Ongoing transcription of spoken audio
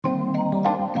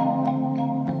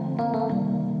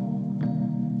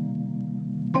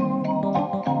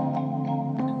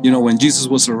When Jesus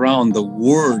was around, the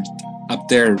word up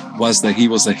there was that he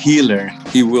was a healer.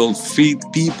 He will feed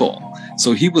people.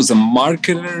 So he was a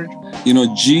marketer.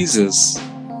 Jesus,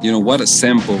 what a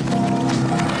sample.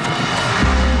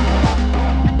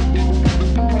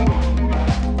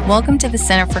 Welcome to the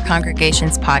Center for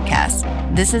Congregations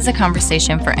podcast. This is a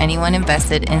conversation for anyone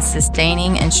invested in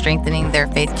sustaining and strengthening their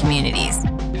faith communities.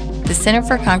 The Center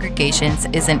for Congregations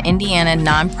is an Indiana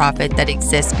nonprofit that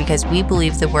exists because we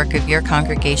believe the work of your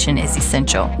congregation is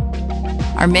essential.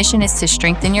 Our mission is to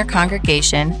strengthen your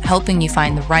congregation, helping you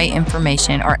find the right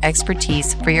information or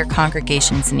expertise for your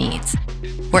congregation's needs.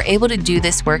 We're able to do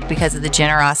this work because of the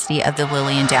generosity of the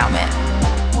Lilly Endowment.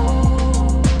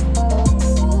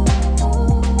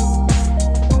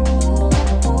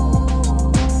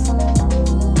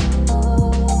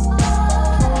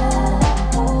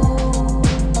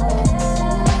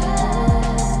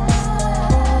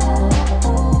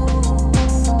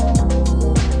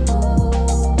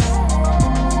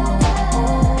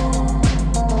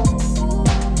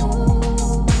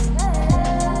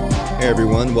 Hey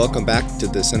everyone, welcome back to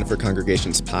the Center for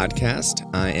Congregations podcast.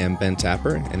 I am Ben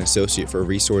Tapper, an associate for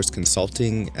resource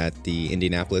consulting at the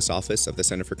Indianapolis office of the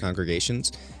Center for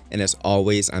Congregations. And as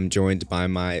always, I'm joined by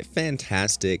my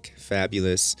fantastic,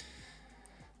 fabulous,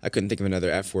 I couldn't think of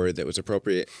another F word that was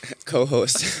appropriate,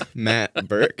 co-host, Matt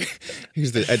Burke,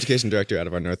 who's the education director out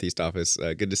of our Northeast office.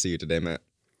 Good to see you today, Matt.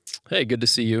 Hey, good to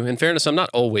see you. In fairness, I'm not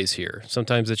always here.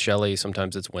 Sometimes it's Shelly,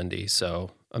 sometimes it's Wendy,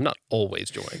 so I'm not always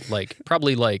joined,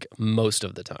 probably most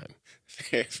of the time.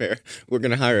 Fair. We're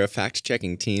going to hire a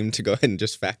fact-checking team to go ahead and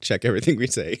just fact-check everything we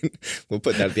say. We'll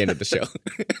put that at the end of the show.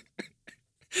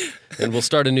 And we'll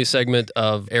start a new segment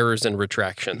of errors and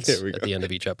retractions at the end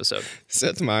of each episode.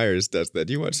 Seth Meyers does that.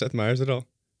 Do you watch Seth Meyers at all?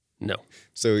 No.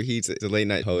 So he's a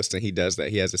late-night host, and he does that.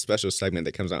 He has a special segment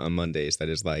that comes out on Mondays that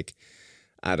is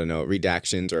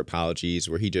redactions or apologies,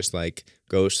 where he just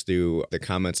goes through the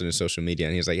comments on his social media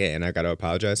and he's like, hey, and I got to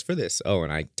apologize for this. Oh,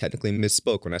 and I technically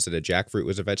misspoke when I said a jackfruit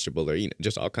was a vegetable, or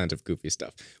just all kinds of goofy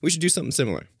stuff. We should do something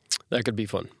similar. That could be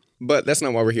fun. But that's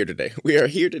not why we're here today. We are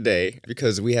here today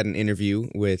because we had an interview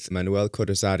with Manuel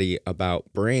Cortazari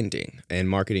about branding and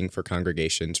marketing for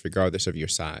congregations, regardless of your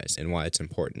size, and why it's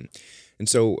important. And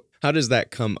so how does that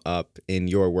come up in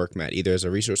your work, Matt, either as a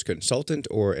resource consultant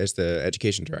or as the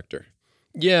education director?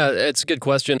 Yeah, it's a good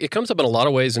question. It comes up in a lot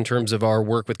of ways in terms of our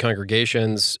work with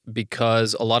congregations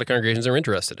because a lot of congregations are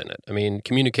interested in it. I mean,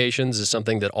 communications is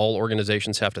something that all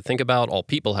organizations have to think about, all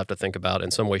people have to think about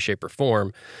in some way, shape, or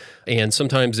form. And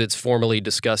sometimes it's formally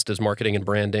discussed as marketing and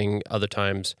branding, other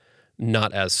times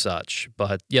not as such.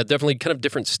 But yeah, definitely kind of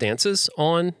different stances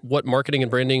on what marketing and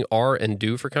branding are and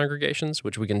do for congregations,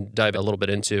 which we can dive a little bit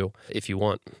into if you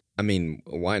want. I mean,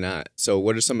 why not? So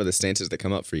what are some of the stances that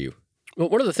come up for you? Well,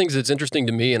 one of the things that's interesting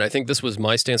to me, and I think this was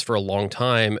my stance for a long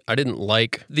time, I didn't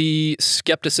like the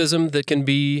skepticism that can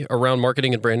be around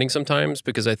marketing and branding sometimes,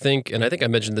 because I think I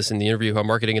mentioned this in the interview, how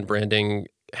marketing and branding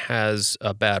has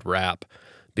a bad rap.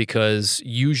 Because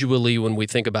usually when we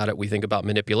think about it, we think about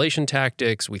manipulation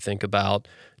tactics, we think about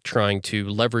trying to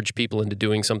leverage people into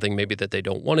doing something maybe that they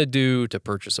don't want to do, to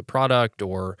purchase a product,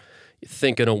 or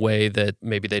think in a way that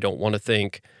maybe they don't want to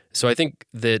think. So I think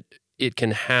that it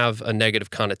can have a negative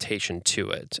connotation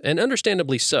to it, and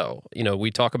understandably so.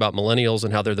 We talk about millennials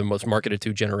and how they're the most marketed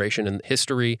to generation in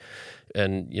history,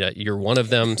 and you're one of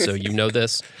them, so you know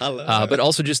this. But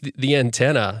also just the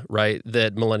antenna, right,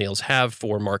 that millennials have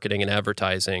for marketing and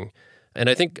advertising.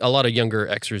 And I think a lot of younger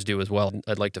Xers do as well.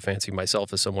 I'd like to fancy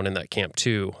myself as someone in that camp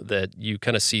too, that you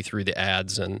kind of see through the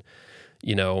ads and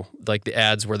like the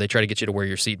ads where they try to get you to wear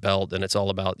your seatbelt, and it's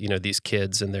all about, these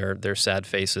kids and their sad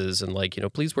faces and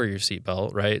please wear your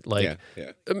seatbelt, right? Yeah.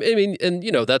 I mean, and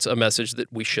that's a message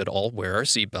that we should all wear our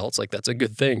seatbelts. That's a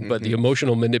good thing, but the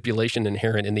emotional manipulation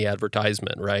inherent in the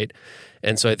advertisement, right?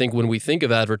 And so I think when we think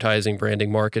of advertising,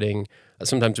 branding, marketing,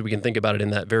 sometimes we can think about it in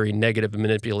that very negative,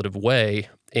 manipulative way.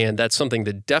 And that's something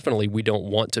that definitely we don't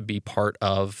want to be part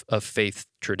of a faith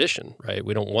tradition, right?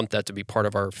 We don't want that to be part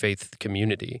of our faith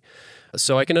community.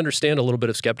 So I can understand a little bit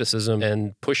of skepticism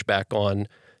and pushback on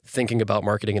thinking about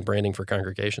marketing and branding for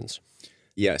congregations.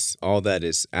 Yes, all that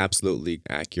is absolutely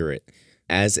accurate.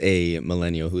 As a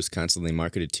millennial who's constantly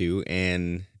marketed to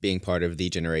and being part of the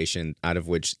generation out of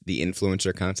which the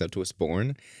influencer concept was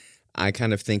born, I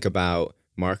kind of think about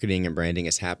marketing and branding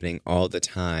as happening all the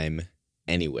time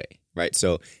anyway, right?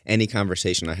 So any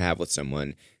conversation I have with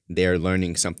someone, they're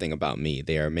learning something about me.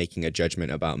 They are making a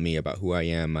judgment about me, about who I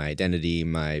am, my identity,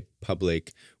 my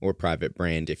public or private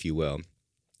brand, if you will.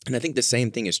 And I think the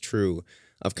same thing is true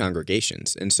of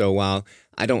congregations. And so while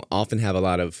I don't often have a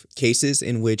lot of cases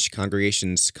in which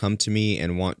congregations come to me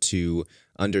and want to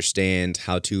understand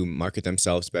how to market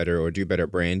themselves better or do better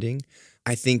branding.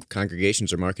 I think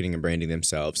congregations are marketing and branding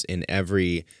themselves in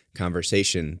every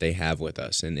conversation they have with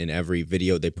us and in every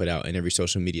video they put out and every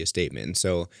social media statement. And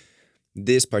so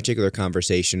this particular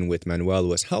conversation with Manuel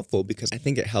was helpful because I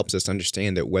think it helps us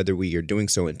understand that whether we are doing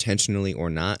so intentionally or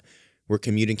not, we're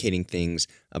communicating things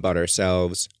about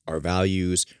ourselves, our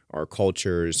values, our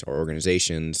cultures, our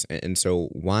organizations. And so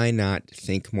why not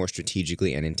think more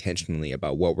strategically and intentionally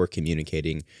about what we're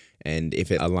communicating and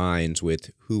if it aligns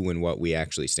with who and what we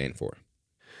actually stand for?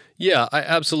 Yeah, I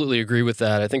absolutely agree with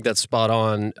that. I think that's spot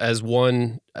on. As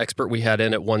one expert we had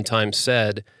in at one time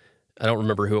said, I don't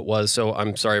remember who it was, so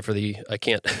I'm sorry for I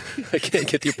can't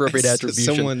get the appropriate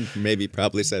attribution. Someone maybe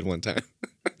probably said one time.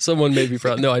 Someone maybe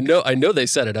probably. No, I know they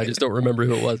said it. I just don't remember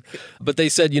who it was. But they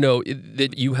said,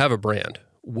 that you have a brand.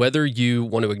 Whether you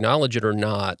want to acknowledge it or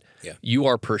not, you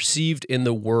are perceived in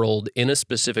the world in a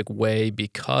specific way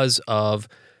because of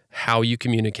how you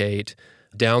communicate,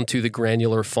 down to the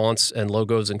granular fonts and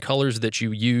logos and colors that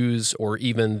you use, or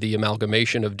even the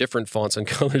amalgamation of different fonts and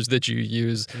colors that you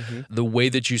use, the way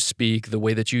that you speak, the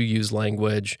way that you use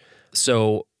language.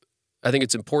 So I think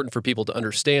it's important for people to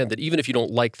understand that even if you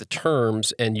don't like the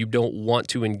terms and you don't want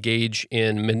to engage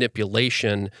in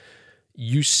manipulation,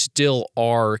 you still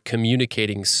are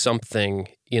communicating something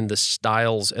in the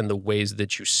styles and the ways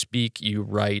that you speak, you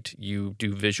write, you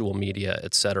do visual media,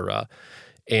 etc.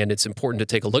 And it's important to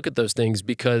take a look at those things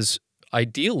because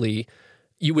ideally,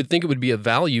 you would think it would be a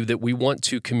value that we want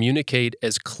to communicate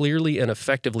as clearly and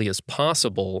effectively as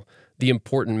possible the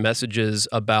important messages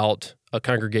about a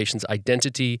congregation's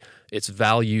identity, its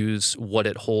values, what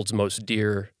it holds most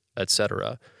dear,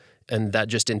 etc. And that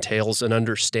just entails an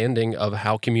understanding of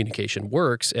how communication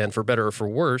works. And for better or for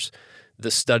worse,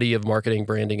 the study of marketing,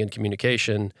 branding, and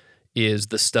communication is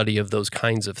the study of those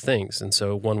kinds of things. And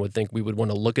so one would think we would want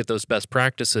to look at those best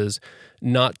practices,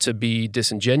 not to be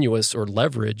disingenuous or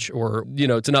leverage or,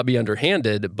 to not be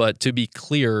underhanded, but to be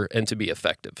clear and to be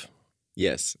effective.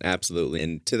 Yes, absolutely.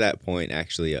 And to that point,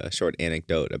 actually, a short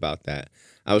anecdote about that.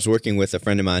 I was working with a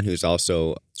friend of mine who's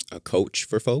also a coach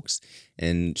for folks,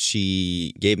 and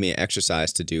she gave me an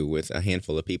exercise to do with a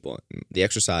handful of people. The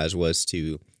exercise was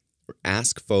to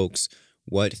ask folks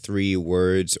what 3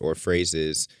 words or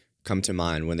phrases come to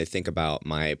mind when they think about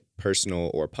my personal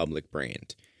or public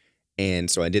brand. And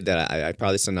so I did that. I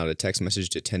probably sent out a text message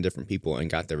to 10 different people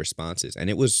and got their responses. And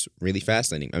it was really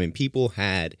fascinating. I mean, people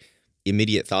had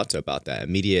immediate thoughts about that,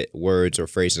 immediate words or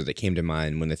phrases that came to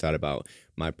mind when they thought about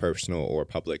my personal or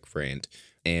public brand.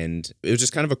 And it was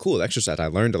just kind of a cool exercise. I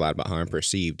learned a lot about how I'm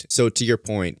perceived. So to your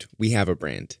point, we have a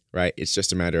brand, right? It's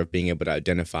just a matter of being able to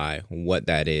identify what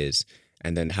that is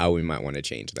and then how we might want to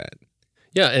change that.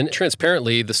 Yeah, and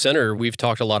transparently, the center, we've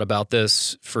talked a lot about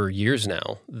this for years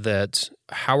now, that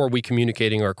how are we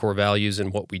communicating our core values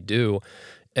and what we do?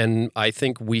 And I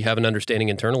think we have an understanding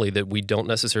internally that we don't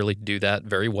necessarily do that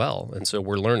very well. And so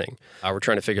we're learning. We're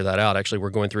trying to figure that out. Actually,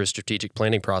 we're going through a strategic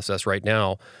planning process right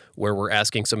now where we're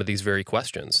asking some of these very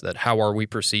questions, that how are we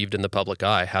perceived in the public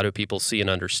eye? How do people see and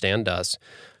understand us?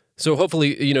 So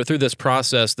hopefully, through this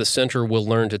process, the center will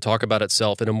learn to talk about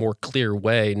itself in a more clear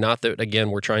way. Not that,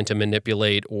 again, we're trying to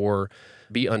manipulate or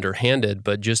be underhanded,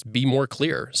 but just be more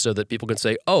clear so that people can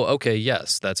say, oh, okay,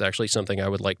 yes, that's actually something I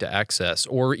would like to access,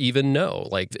 or even no.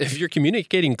 Like if you're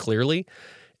communicating clearly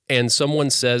and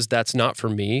someone says that's not for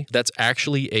me, that's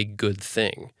actually a good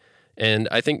thing. And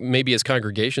I think maybe as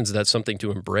congregations, that's something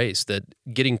to embrace, that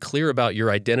getting clear about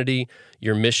your identity,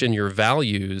 your mission, your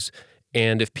values.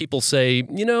 And if people say,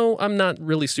 I'm not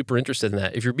really super interested in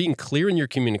that, if you're being clear in your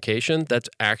communication, that's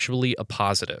actually a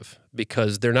positive,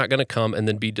 because they're not going to come and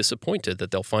then be disappointed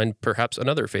that they'll find perhaps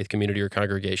another faith community or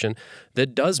congregation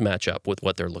that does match up with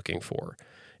what they're looking for.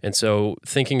 And so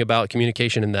thinking about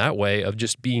communication in that way of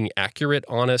just being accurate,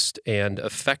 honest, and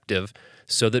effective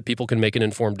so that people can make an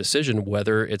informed decision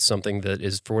whether it's something that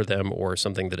is for them or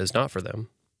something that is not for them.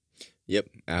 Yep,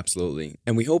 absolutely.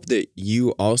 And we hope that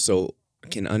you also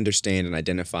can understand and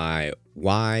identify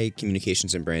why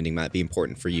communications and branding might be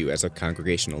important for you as a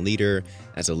congregational leader,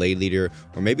 as a lay leader,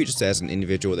 or maybe just as an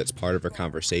individual that's part of a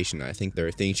conversation. I think there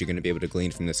are things you're going to be able to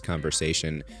glean from this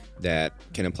conversation that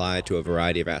can apply to a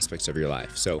variety of aspects of your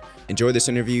life. So enjoy this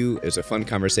interview. It was a fun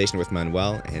conversation with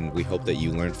Manuel, and we hope that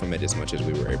you learned from it as much as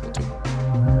we were able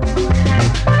to.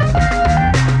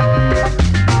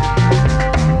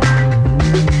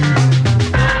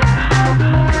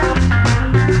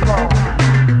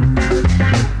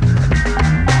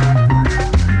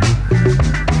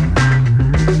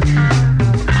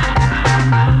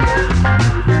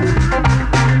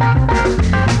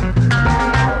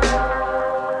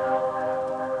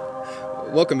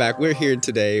 Welcome back. We're here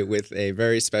today with a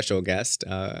very special guest.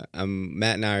 Matt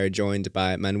and I are joined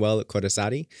by Manuel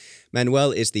Corazati.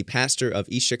 Manuel is the pastor of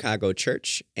East Chicago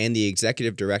Church and the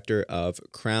executive director of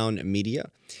Crown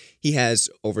Media. He has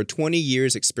over 20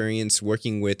 years experience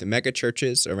working with mega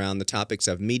churches around the topics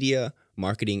of media,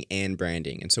 marketing, and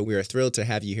branding. And so we are thrilled to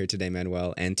have you here today,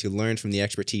 Manuel, and to learn from the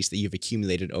expertise that you've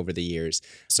accumulated over the years.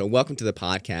 So welcome to the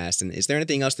podcast. And is there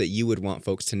anything else that you would want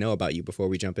folks to know about you before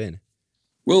we jump in?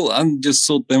 Well, I'm just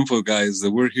so thankful, guys,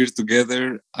 that we're here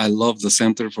together. I love the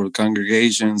Center for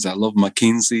Congregations. I love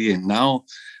McKinsey. And now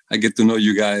I get to know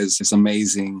you guys. It's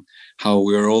amazing how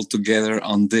we're all together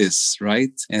on this,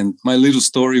 right? And my little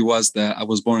story was that I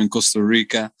was born in Costa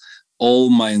Rica.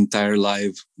 All my entire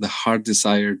life, the heart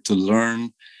desire to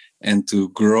learn and to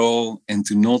grow and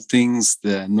to know things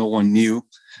that no one knew.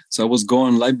 So I was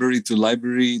going library to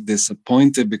library,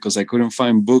 disappointed because I couldn't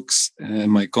find books in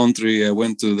my country. I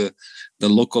went to the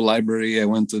local library. I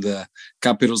went to the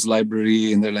Capitol's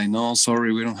library, and they're like, no,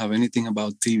 sorry, we don't have anything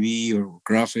about TV or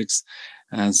graphics.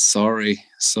 And sorry.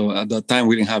 So at that time,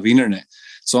 we didn't have internet.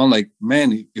 So I'm like,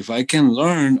 man, if I can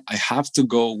learn, I have to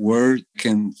go where I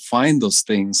can find those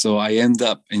things. So I end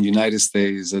up in the United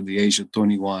States at the age of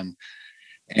 21.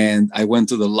 And I went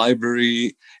to the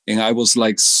library and I was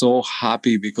like so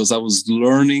happy because I was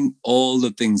learning all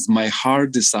the things my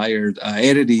heart desired,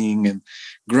 editing and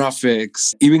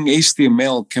graphics. Even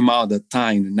HTML came out at that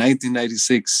time in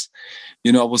 1996.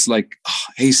 I was like, oh,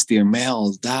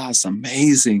 HTML, that's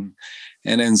amazing.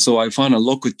 And then so I found a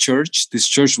local church. This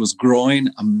church was growing,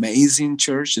 amazing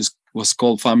church. It was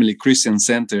called Family Christian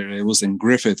Center. It was in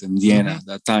Griffith, Indiana at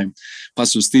that time.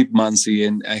 Pastor Steve Mansi,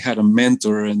 and I had a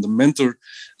mentor. And the mentor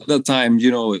at that time,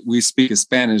 we speak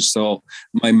Spanish. So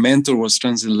my mentor was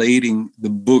translating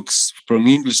the books from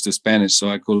English to Spanish so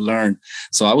I could learn.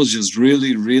 So I was just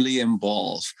really, really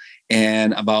involved.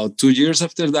 And about 2 years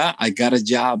after that, I got a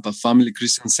job at Family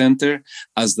Christian Center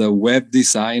as the web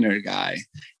designer guy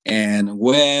and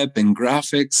web and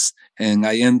graphics. And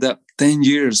I ended up 10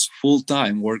 years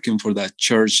full-time working for that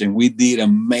church. And we did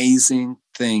amazing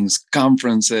things,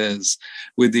 conferences,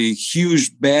 we did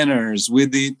huge banners, we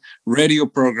did radio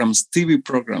programs, TV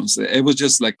programs. It was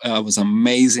just like, it was an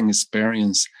amazing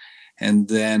experience. And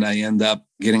then I ended up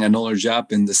getting another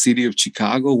job in the city of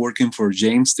Chicago, working for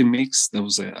James T. Mix. That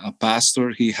was a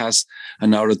pastor. He has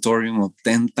an auditorium of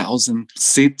 10,000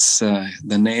 seats. The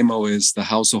name of it is the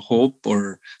House of Hope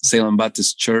or Salem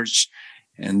Baptist Church.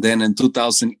 And then in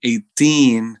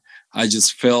 2018, I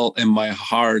just felt in my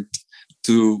heart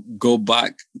to go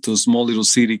back to a small little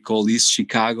city called East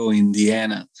Chicago,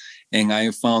 Indiana. And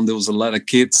I found there was a lot of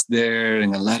kids there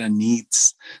and a lot of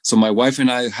needs. So my wife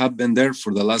and I have been there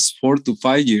for the last 4 to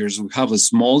 5 years. We have a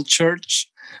small church,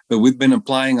 but we've been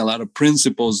applying a lot of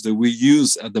principles that we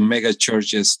use at the mega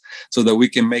churches so that we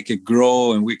can make it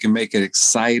grow and we can make it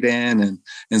exciting.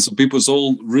 And so people's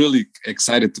all really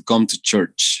excited to come to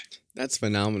church. That's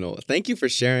phenomenal. Thank you for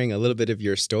sharing a little bit of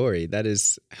your story. That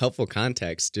is helpful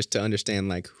context just to understand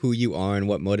like who you are and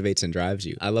what motivates and drives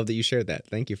you. I love that you shared that.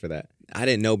 Thank you for that. I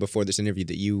didn't know before this interview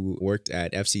that you worked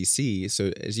at FCC.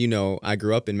 So as you know, I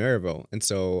grew up in Maryville. And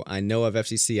so I know of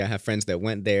FCC. I have friends that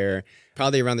went there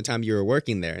probably around the time you were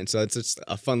working there. And so it's just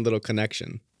a fun little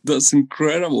connection. That's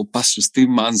incredible. Pastor Steve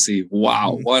Mansi.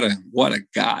 Wow. Mm-hmm. What a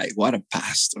guy. What a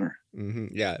pastor. Mm-hmm.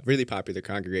 Yeah. Really popular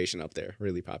congregation up there.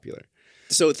 Really popular.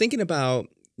 So thinking about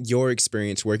your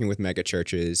experience working with mega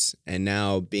churches and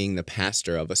now being the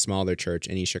pastor of a smaller church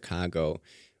in East Chicago,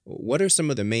 what are some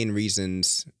of the main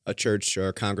reasons a church or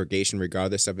a congregation,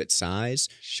 regardless of its size,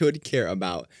 should care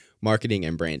about marketing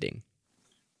and branding?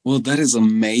 Well, that is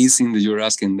amazing that you're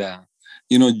asking that.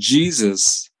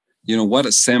 Jesus, what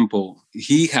a sample.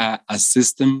 He had a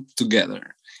system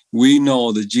together. We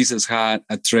know that Jesus had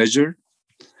a treasure.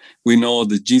 We know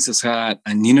that Jesus had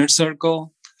an inner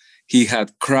circle. He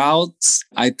had crowds.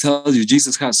 I tell you,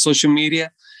 Jesus had social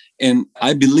media. And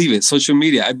I believe it. Social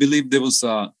media, I believe there was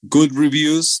good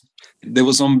reviews. There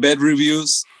was some bad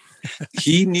reviews.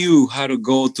 He knew how to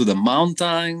go to the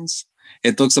mountains.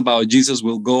 It talks about Jesus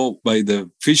will go by the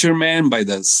fishermen, by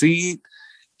the sea.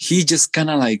 He just kind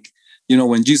of like,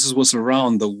 when Jesus was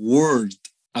around, the word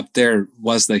up there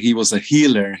was that he was a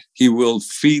healer. He will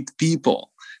feed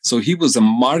people. So he was a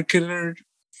marketer.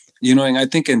 And I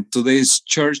think in today's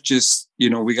churches,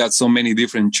 we got so many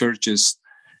different churches,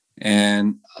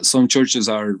 and some churches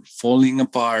are falling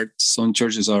apart. Some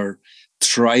churches are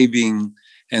thriving.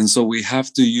 And so we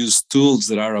have to use tools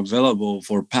that are available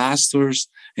for pastors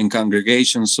and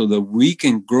congregations so that we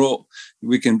can grow.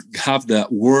 We can have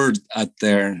that word out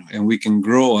there and we can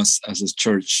grow as a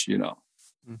church,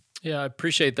 Yeah, I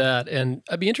appreciate that. And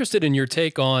I'd be interested in your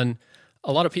take on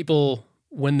A lot of people,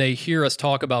 when they hear us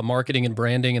talk about marketing and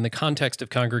branding in the context of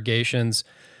congregations,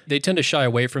 they tend to shy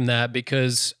away from that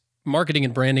because marketing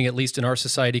and branding, at least in our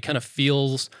society, kind of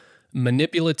feels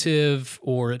manipulative,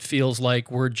 or it feels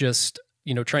like we're just,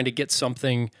 trying to get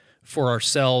something for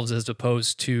ourselves as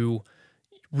opposed to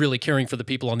really caring for the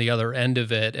people on the other end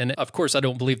of it. And of course, I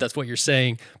don't believe that's what you're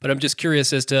saying, but I'm just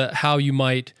curious as to how you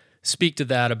might speak to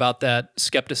that, about that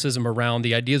skepticism around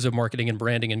the ideas of marketing and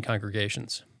branding in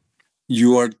congregations.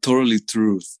 You are totally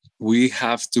true. We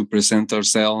have to present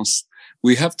ourselves.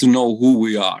 We have to know who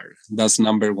we are. That's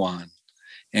number one.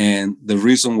 And the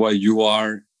reason why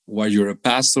you're a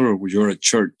pastor or you're a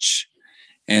church.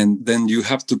 And then you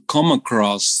have to come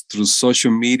across through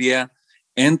social media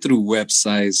and through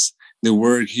websites that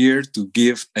we're here to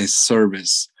give a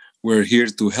service. We're here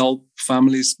to help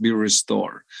families be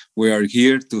restored. We are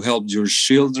here to help your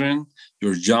children,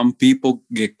 your young people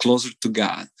get closer to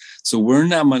God. So we're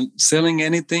not selling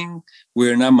anything.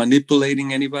 We're not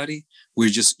manipulating anybody. We're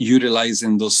just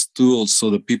utilizing those tools so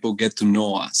that people get to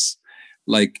know us.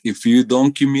 Like if you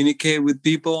don't communicate with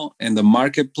people in the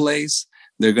marketplace,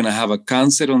 they're going to have a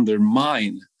concept on their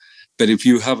mind. But if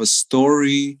you have a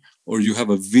story or you have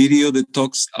a video that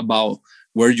talks about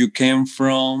where you came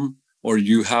from, or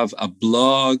you have a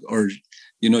blog, or,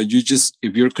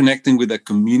 if you're connecting with a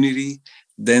community,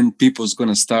 then people's going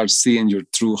to start seeing your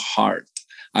true heart.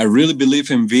 I really believe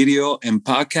in video and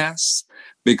podcasts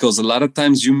because a lot of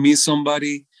times you meet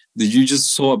somebody that you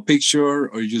just saw a picture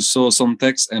or you saw some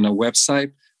text and a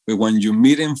website. But when you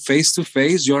meet him face to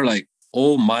face, you're like,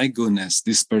 oh my goodness,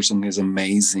 this person is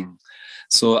amazing.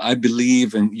 So I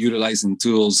believe in utilizing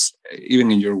tools,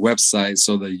 even in your website,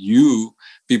 so that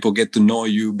people get to know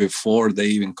you before they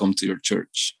even come to your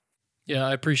church. Yeah,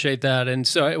 I appreciate that. And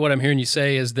so what I'm hearing you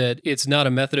say is that it's not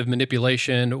a method of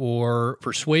manipulation or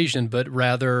persuasion, but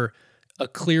rather a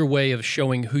clear way of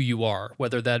showing who you are,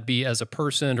 whether that be as a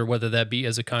person or whether that be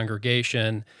as a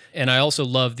congregation. And I also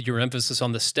love your emphasis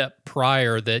on the step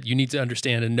prior, that you need to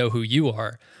understand and know who you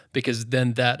are, because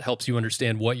then that helps you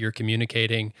understand what you're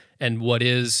communicating and what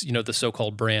is, the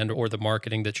so-called brand or the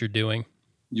marketing that you're doing.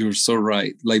 You're so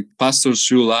right. Like pastors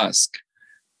should ask,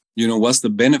 what's the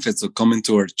benefits of coming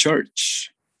to our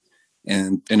church?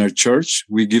 And in our church,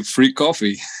 we give free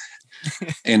coffee.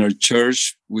 In our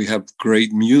church, we have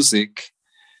great music.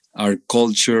 Our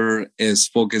culture is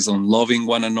focused on loving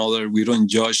one another. We don't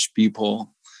judge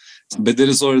people. But there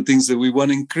is other things that we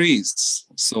want to increase.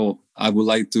 So I would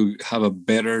like to have a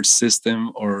better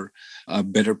system or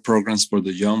better programs for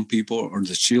the young people or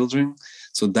the children.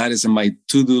 So that is in my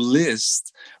to-do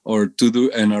list or to-do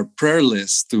and our prayer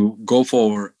list to go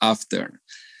forward after.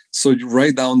 So you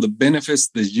write down the benefits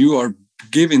that you are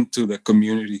giving to the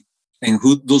community and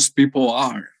who those people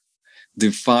are.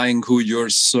 Define who you're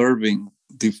serving.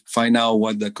 Find out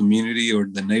what the community or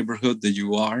the neighborhood that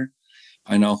you are.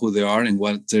 Find out who they are and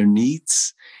what their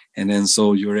needs. And then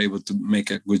so you're able to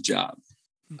make a good job.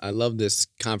 I love this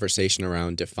conversation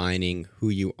around defining who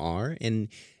you are. And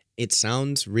it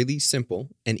sounds really simple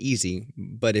and easy,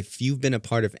 but if you've been a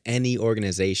part of any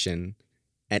organization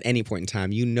at any point in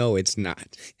time, it's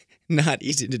not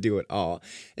easy to do at all.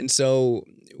 And so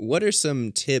what are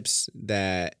some tips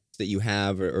that you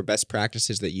have or best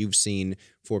practices that you've seen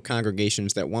for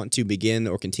congregations that want to begin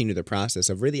or continue the process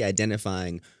of really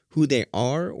identifying who they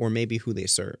are or maybe who they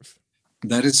serve?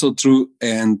 That is so true.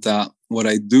 And what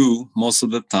I do most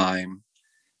of the time,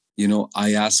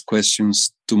 I ask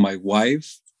questions to my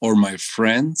wife or my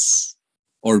friends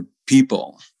or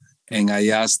people. And I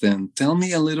ask them, tell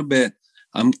me a little bit.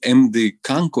 I'm the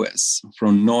conquest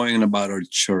from knowing about our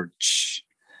church.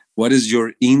 What is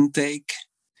your intake?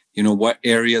 What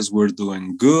areas we're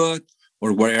doing good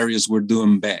or what areas we're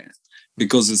doing bad?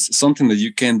 Because it's something that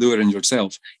you can't do it in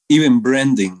yourself. Even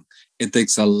branding, it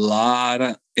takes a lot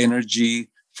of energy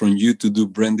from you to do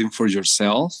branding for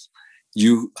yourself.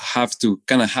 You have to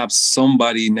kind of have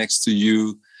somebody next to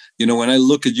you. When I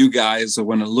look at you guys or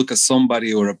when I look at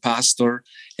somebody or a pastor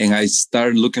and I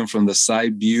start looking from the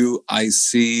side view, I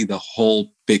see the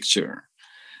whole picture.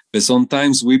 But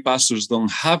sometimes we pastors don't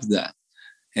have that.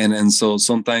 And so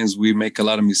sometimes we make a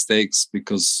lot of mistakes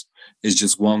because it's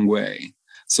just one way.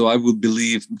 So I would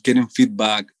believe getting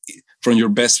feedback from your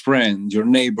best friend, your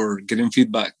neighbor, getting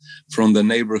feedback from the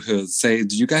neighborhood. Say,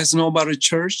 do you guys know about a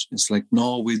church? It's like,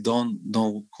 no, we don't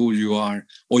know who you are.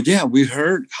 Oh, yeah, we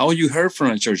heard how you heard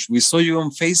from a church. We saw you on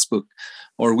Facebook,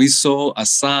 or we saw a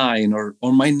sign, or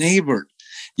my neighbor.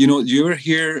 You're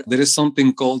here. There is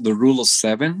something called the rule of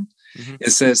 7. Mm-hmm.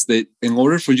 It says that in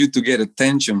order for you to get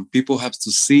attention, people have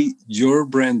to see your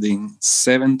branding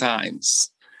 7 times.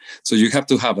 So you have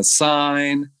to have a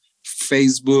sign,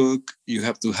 Facebook. You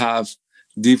have to have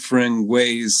different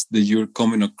ways that you're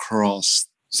coming across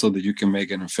so that you can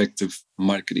make an effective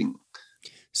marketing.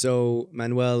 So,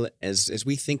 Manuel, as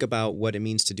we think about what it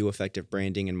means to do effective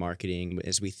branding and marketing,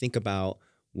 as we think about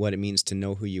what it means to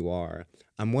know who you are,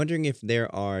 I'm wondering if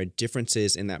there are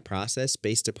differences in that process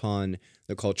based upon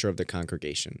the culture of the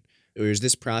congregation. Or is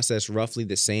this process roughly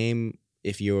the same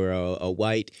if you're a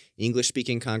white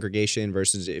English-speaking congregation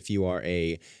versus if you are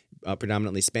a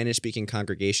predominantly Spanish-speaking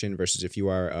congregation versus if you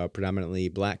are a predominantly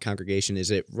Black congregation?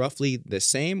 Is it roughly the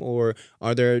same, or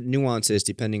are there nuances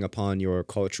depending upon your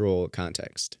cultural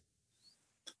context?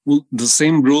 Well, the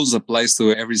same rules applies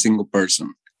to every single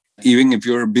person, even if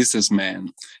you're a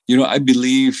businessman. I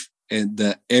believe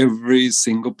that every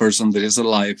single person that is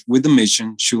alive with a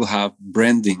mission should have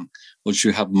branding or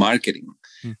should have marketing,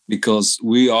 because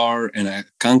we are in a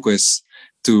conquest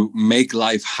to make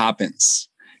life happens.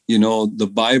 The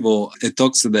Bible, it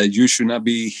talks that you should not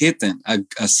be hidden.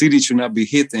 A city should not be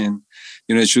hidden.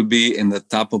 It should be in the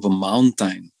top of a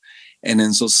mountain. And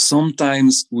then so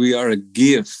sometimes we are a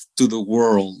gift to the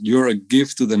world. You're a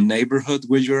gift to the neighborhood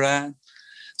where you're at.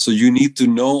 So you need to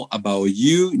know about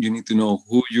you. You need to know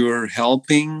who you're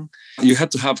helping. You have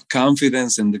to have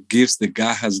confidence in the gifts that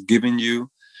God has given you.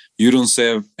 You don't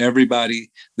serve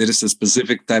everybody. There is a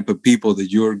specific type of people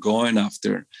that you're going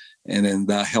after. And then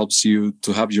that helps you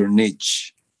to have your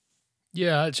niche.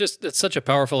 Yeah, it's such a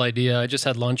powerful idea. I just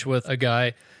had lunch with a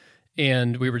guy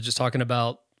and we were just talking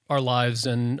about our lives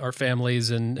and our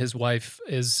families, and his wife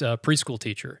is a preschool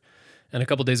teacher. And a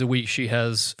couple days a week, she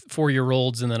has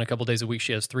 4-year-olds, and then a couple days a week,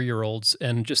 she has 3-year-olds.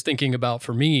 And just thinking about,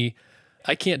 for me,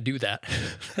 I can't do that.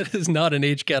 That is not an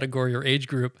age category or age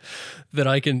group that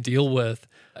I can deal with.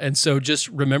 And so just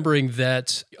remembering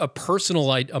that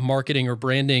a marketing or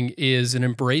branding is an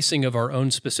embracing of our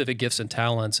own specific gifts and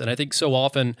talents. And I think so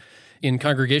often in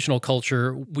congregational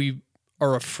culture, we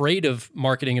are afraid of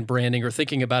marketing and branding or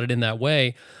thinking about it in that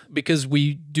way because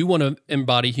we do want to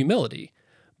embody humility.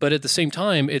 But at the same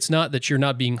time, it's not that you're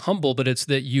not being humble, but it's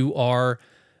that you are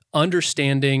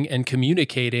understanding and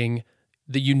communicating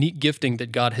the unique gifting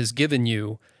that God has given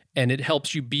you, and it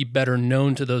helps you be better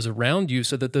known to those around you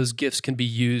so that those gifts can be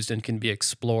used and can be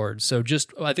explored. So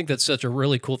I think that's such a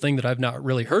really cool thing that I've not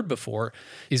really heard before,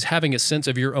 is having a sense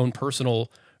of your own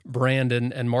personal brand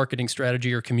and marketing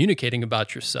strategy or communicating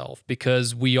about yourself,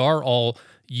 because we are all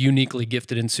uniquely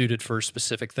gifted and suited for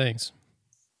specific things.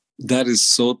 That is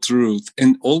so true.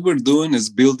 And all we're doing is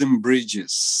building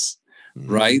bridges,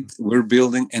 right? We're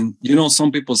building, and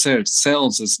some people say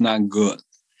sales is not good.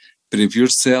 But if you're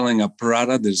selling a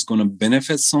product that's going to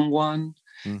benefit someone,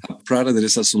 a product that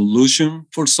is a solution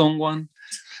for someone.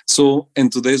 So in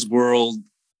today's world,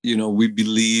 we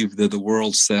believe that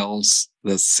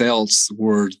the sales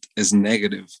word is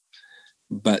negative,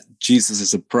 but Jesus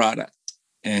is a product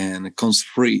and it comes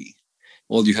free.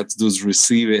 All you have to do is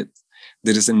receive it.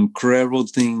 There is incredible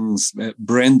things,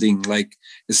 branding like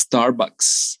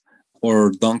Starbucks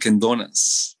or Dunkin'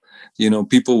 Donuts.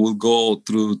 People will go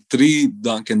through 3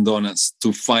 Dunkin' Donuts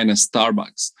to find a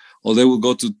Starbucks, or they will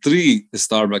go to 3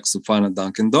 Starbucks to find a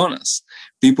Dunkin' Donuts.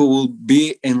 People will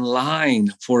be in line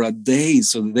for a day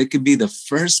so that they could be the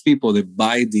first people that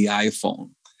buy the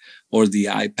iPhone or the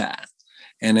iPad.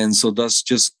 And then so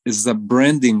it's the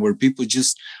branding where people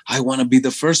I want to be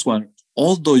the first one,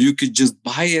 although you could just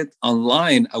buy it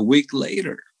online a week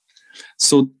later.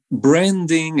 So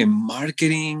branding and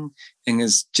marketing, and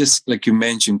it's just like you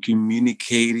mentioned,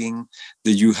 communicating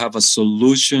that you have a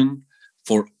solution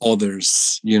for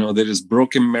others. There is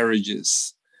broken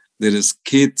marriages, there is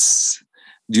kids,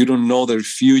 you don't know their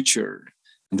future.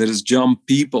 There is young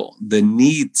people that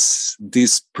needs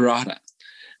this product.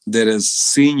 There is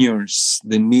seniors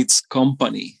that needs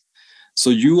company. So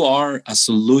you are a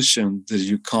solution that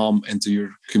you come into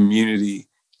your community.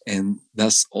 And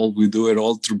that's all we do, it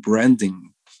all through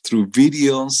branding, through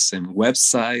videos and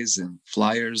websites and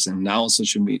flyers and now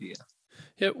social media.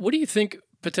 Yeah, what do you think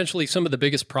potentially some of the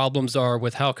biggest problems are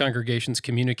with how congregations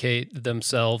communicate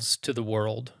themselves to the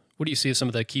world? What do you see as some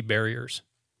of the key barriers?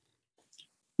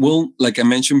 Well, like I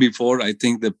mentioned before, I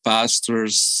think the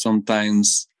pastors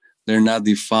sometimes they're not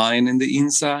defined in the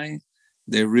inside.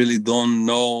 They really don't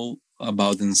know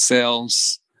about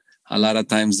themselves. A lot of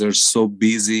times they're so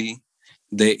busy,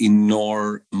 they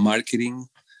ignore marketing.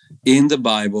 In the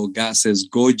Bible, God says,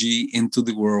 go ye into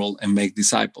the world and make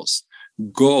disciples.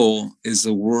 Go is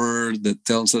a word that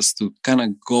tells us to kind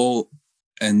of go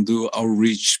and do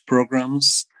outreach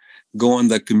programs, go in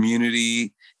the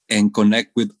community and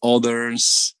connect with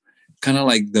others. Kind of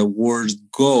like the word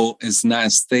go is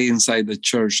not stay inside the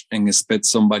church and expect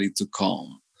somebody to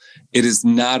come. It is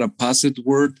not a passive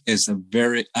word, it's a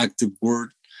very active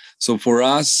word. So for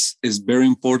us, it's very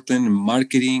important in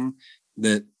marketing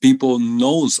that people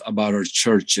knows about our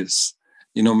churches.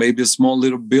 Maybe a small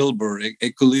little billboard.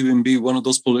 It could even be one of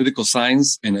those political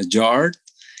signs in a yard.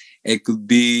 It could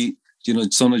be,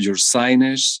 some of your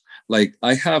signage. Like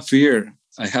I have here,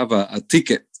 I have a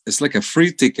ticket. It's like a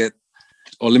free ticket.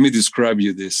 Or let me describe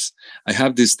you this. I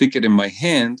have this ticket in my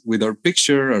hand with our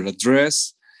picture, our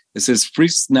address. It says free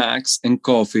snacks and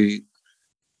coffee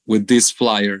with this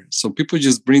flyer. So people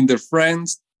just bring their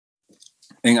friends.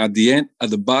 And at the end, at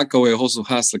the back of it also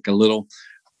has like a little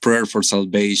prayer for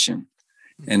salvation.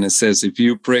 And it says, if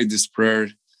you pray this prayer,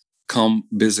 come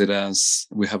visit us.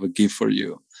 We have a gift for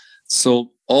you.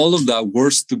 So all of that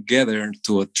works together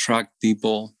to attract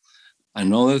people.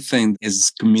 Another thing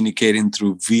is communicating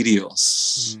through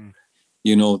videos.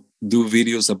 Do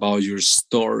videos about your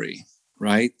story,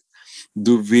 right?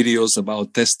 Do videos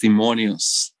about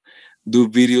testimonials. Do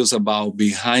videos about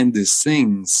behind the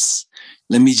scenes.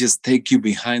 Let me just take you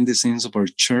behind the scenes of our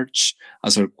church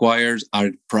as our choirs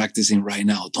are practicing right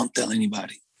now. Don't tell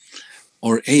anybody.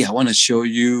 Or, hey, I want to show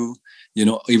you,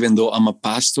 even though I'm a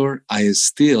pastor, I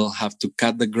still have to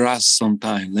cut the grass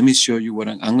sometime. Let me show you what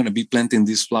I'm going to be planting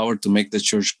this flower to make the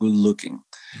church good looking.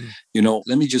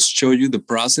 Let me just show you the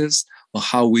process of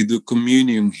how we do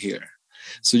communion here.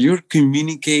 So you're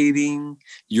communicating,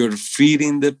 you're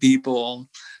feeding the people,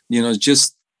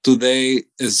 just today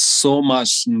is so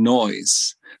much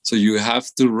noise. So you have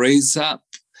to raise up.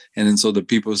 And then so the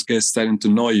people get starting to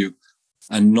know you.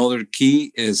 Another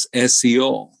key is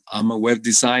SEO. I'm a web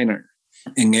designer.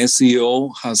 And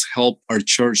SEO has helped our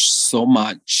church so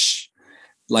much.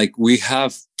 Like we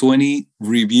have 20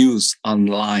 reviews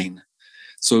online.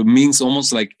 So it means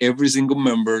almost like every single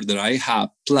member that I have,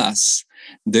 plus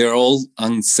they're all,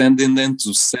 I'm sending them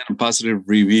to send a positive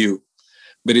review.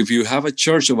 But if you have a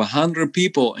church of 100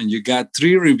 people and you got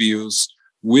 3 reviews,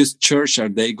 which church are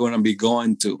they going to be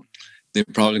going to? They're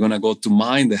probably going to go to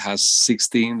mine that has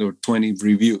 16 or 20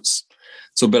 reviews.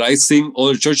 So, but I seen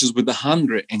other churches with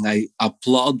 100 and I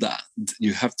applaud that.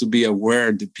 You have to be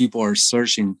aware that people are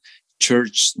searching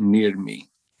church near me.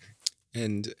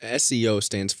 And SEO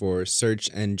stands for search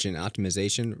engine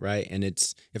optimization, right? And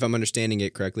it's, if I'm understanding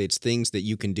it correctly, it's things that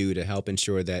you can do to help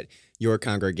ensure that your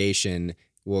congregation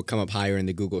will come up higher in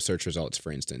the Google search results,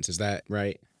 for instance. Is that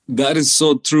right? That is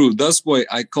so true. That's why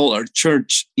I call our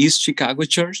church East Chicago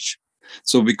Church.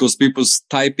 So because people's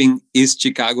typing East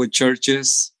Chicago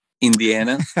churches,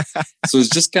 Indiana. So it's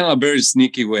just kind of a very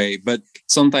sneaky way. But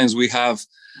sometimes we have,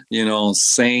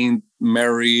 Saint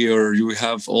Mary, or you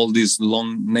have all these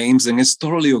long names, and it's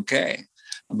totally okay.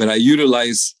 But I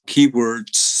utilize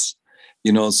keywords,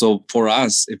 so for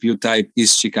us, if you type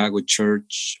East Chicago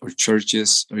Church or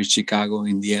churches or East Chicago,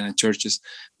 Indiana churches,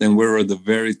 then we're at the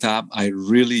very top. I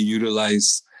really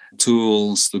utilize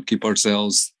tools to keep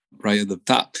ourselves right at the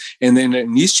top. And then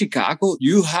in East Chicago,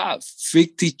 you have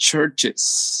 50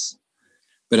 churches,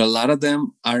 but a lot of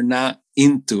them are not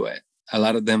into it. A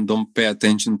lot of them don't pay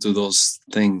attention to those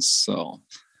things. So,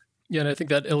 yeah, and I think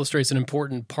that illustrates an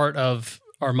important part of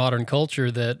our modern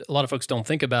culture that a lot of folks don't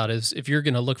think about is if you're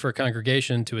going to look for a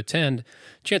congregation to attend,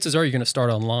 chances are you're going to start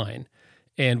online.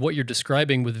 And what you're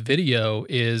describing with video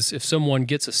is if someone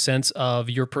gets a sense of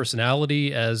your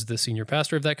personality as the senior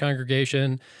pastor of that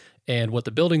congregation and what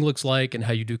the building looks like and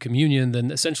how you do communion,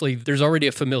 then essentially there's already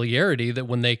a familiarity that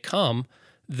when they come,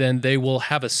 then they will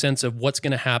have a sense of what's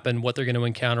going to happen, what they're going to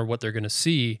encounter, what they're going to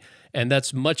see. And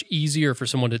that's much easier for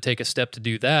someone to take a step to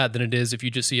do that than it is if you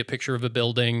just see a picture of a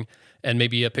building and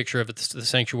maybe a picture of the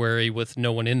sanctuary with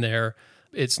no one in there.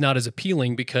 It's not as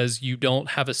appealing because you don't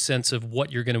have a sense of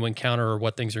what you're going to encounter or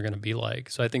what things are going to be like.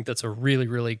 So I think that's a really,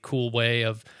 really cool way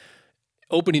of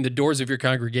opening the doors of your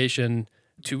congregation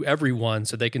to everyone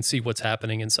so they can see what's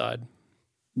happening inside.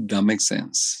 That makes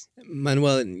sense.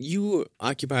 Manuel, you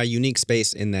occupy a unique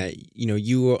space in that,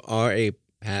 you are a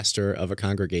pastor of a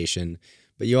congregation,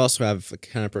 but you also have a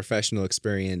kind of professional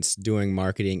experience doing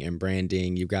marketing and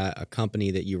branding. You've got a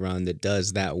company that you run that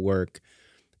does that work.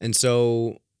 And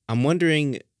so I'm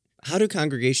wondering, how do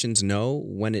congregations know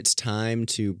when it's time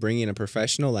to bring in a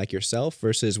professional like yourself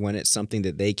versus when it's something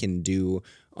that they can do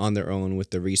on their own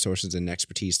with the resources and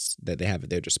expertise that they have at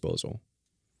their disposal?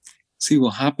 See,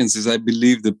 what happens is I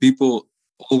believe the people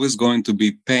always going to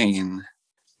be paying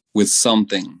with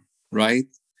something, right?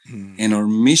 And our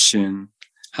mission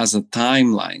has a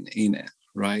timeline in it,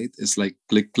 right? It's like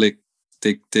click, click,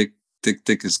 tick, tick, tick,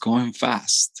 tick. It's going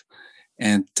fast.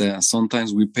 And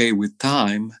sometimes we pay with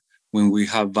time when we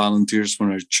have volunteers from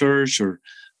our church or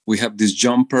we have this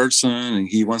young person and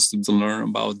he wants to learn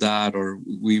about that, or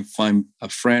we find a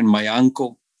friend, my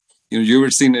uncle. You ever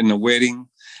seen in a wedding?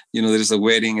 There's a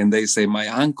wedding and they say, my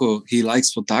uncle, he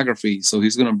likes photography, so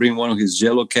he's going to bring one of his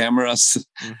yellow cameras.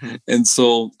 Mm-hmm. And so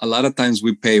a lot of times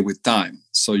we pay with time.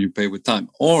 So you pay with time,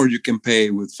 or you can pay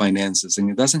with finances, and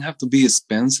it doesn't have to be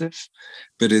expensive,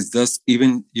 but it's just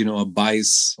even,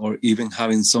 advice, or even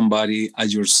having somebody at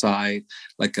your side,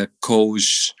 like a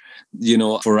coach.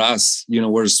 For us,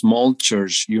 we're a small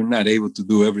church. You're not able to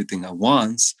do everything at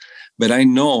once. But I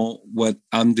know what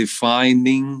I'm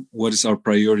defining, what is our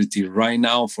priority right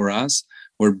now for us.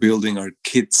 We're building our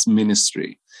kids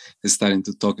ministry, starting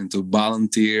to talking to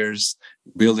volunteers,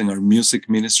 building our music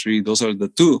ministry. Those are the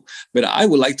two. But I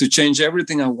would like to change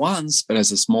everything at once. But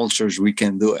as a small church, we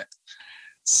can do it.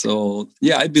 So,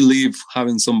 yeah, I believe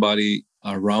having somebody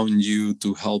around you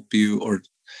to help you, or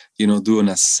do an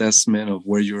assessment of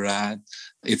where you're at.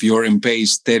 If you're in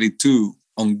page 32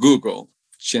 on Google,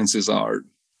 chances are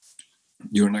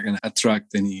you're not going to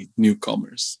attract any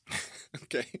newcomers.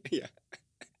 Okay, yeah.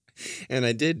 And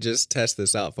I did just test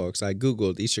this out, folks. I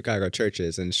Googled East Chicago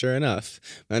churches, and sure enough,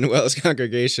 Manuel's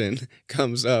congregation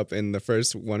comes up in the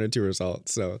first one or two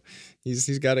results. So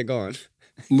he's got it going.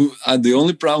 The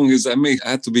only problem is I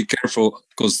have to be careful,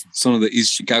 because some of the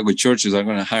East Chicago churches are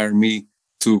going to hire me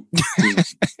to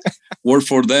work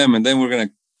for them, and then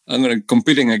I'm gonna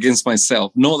competing against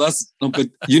myself. But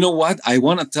you know what? I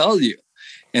want to tell you,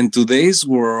 in today's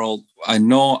world, I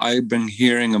know I've been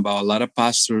hearing about a lot of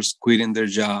pastors quitting their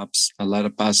jobs, a lot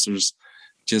of pastors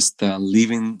just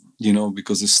leaving,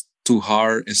 because it's too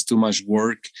hard, it's too much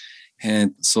work.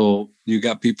 And so you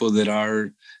got people that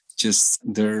are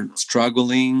they're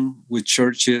struggling with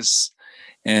churches.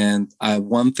 And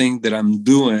one thing that I'm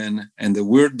doing, and that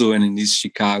we're doing in East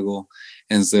Chicago,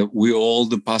 is that all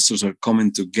the pastors are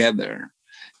coming together.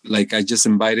 Like, I just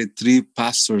invited 3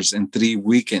 pastors in 3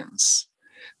 weekends.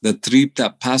 The 3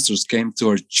 pastors came to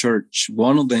our church.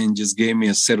 One of them just gave me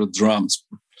a set of drums.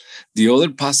 The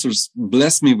other pastors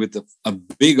blessed me with a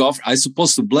big offer. I was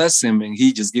supposed to bless him, and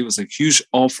he just gave us a huge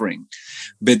offering.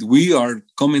 But we are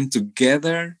coming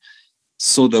together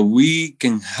so that we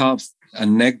can have a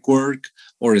network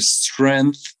or a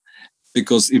strength.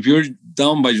 Because if you're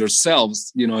down by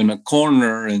yourselves, in a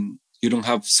corner, and you don't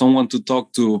have someone to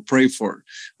talk to or pray for.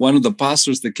 One of the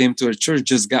pastors that came to our church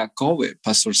just got COVID,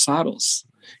 Pastor Saros,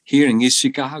 here in East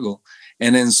Chicago.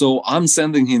 And then so I'm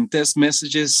sending him text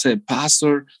messages, said,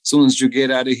 Pastor, as soon as you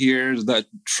get out of here, that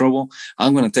trouble,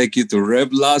 I'm going to take you to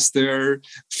Reb Laster,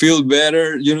 feel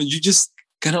better. You just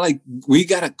kind of like, we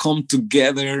got to come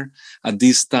together at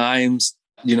these times.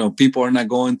 People are not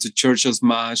going to church as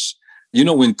much.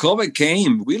 When COVID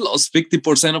came, we lost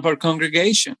 50% of our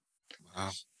congregation. Wow.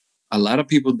 A lot of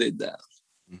people did that.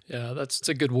 Yeah, that's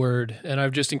a good word. And I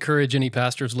would just encourage any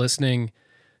pastors listening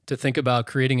to think about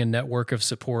creating a network of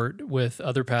support with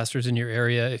other pastors in your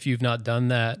area if you've not done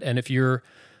that. And if you're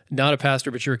not a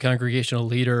pastor, but you're a congregational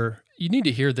leader, you need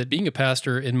to hear that being a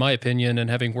pastor, in my opinion, and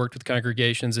having worked with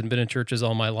congregations and been in churches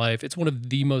all my life, it's one of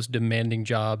the most demanding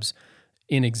jobs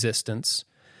in existence.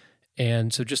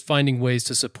 And so just finding ways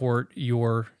to support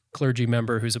your clergy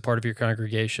member who's a part of your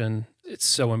congregation, it's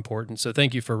so important. So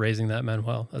thank you for raising that,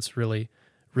 Manuel. That's really,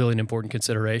 really an important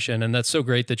consideration. And that's so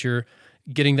great that you're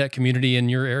getting that community in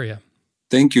your area.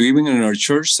 Thank you. Even in our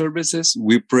church services,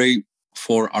 we pray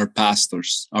for our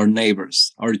pastors, our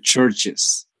neighbors, our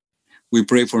churches. We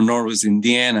pray for Northwest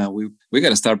Indiana. We got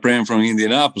to start praying from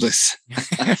Indianapolis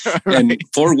and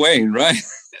Fort Wayne, right?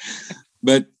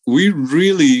 But we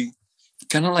really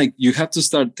kind of like, you have to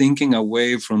start thinking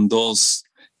away from those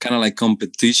kind of like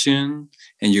competition,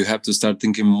 and you have to start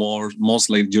thinking most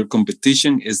like your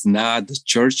competition is not the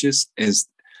churches, is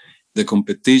the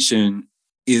competition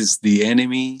is the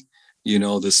enemy,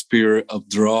 the spirit of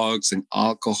drugs and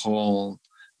alcohol.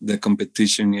 The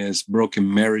competition is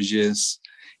broken marriages.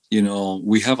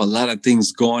 We have a lot of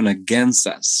things going against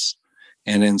us.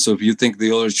 And then so if you think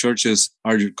the other churches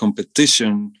are your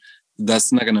competition,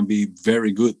 that's not going to be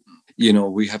very good.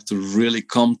 We have to really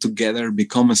come together,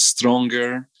 become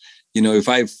stronger. If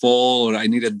I fall or I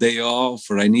need a day off,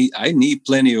 or I need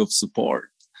plenty of support.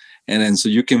 And then so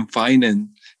you can find it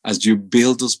as you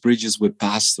build those bridges with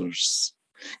pastors.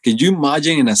 Can you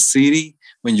imagine in a city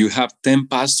when you have 10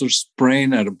 pastors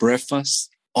praying at a breakfast,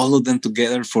 all of them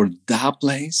together for that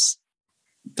place?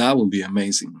 That would be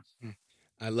amazing.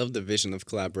 I love the vision of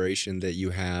collaboration that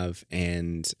you have.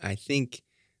 And I think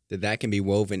that can be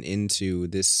woven into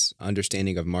this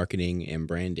understanding of marketing and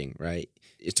branding, right?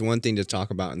 It's one thing to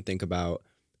talk about and think about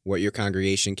what your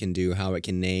congregation can do, how it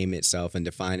can name itself and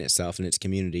define itself in its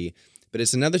community. But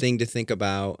it's another thing to think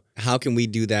about how can we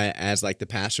do that as like the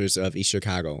pastors of East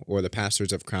Chicago or the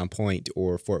pastors of Crown Point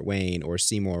or Fort Wayne or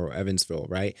Seymour or Evansville,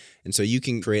 right? And so you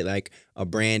can create like a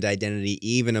brand identity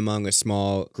even among a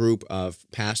small group of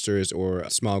pastors or a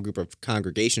small group of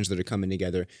congregations that are coming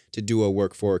together to do a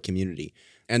work for a community.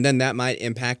 And then that might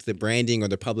impact the branding or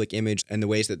the public image and the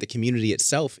ways that the community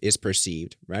itself is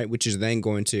perceived, right? Which is then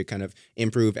going to kind of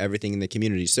improve everything in the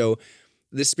community. So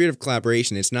this spirit of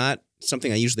collaboration, it's not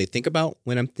something I usually think about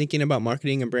when I'm thinking about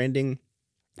marketing and branding,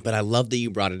 but I love that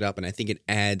you brought it up, and I think it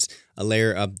adds a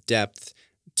layer of depth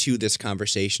to this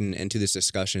conversation and to this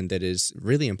discussion that is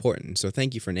really important. So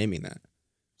thank you for naming that.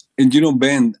 And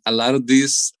Ben, a lot of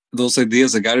those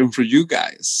ideas I got them for you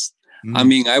guys. I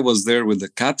mean, I was there with the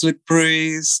Catholic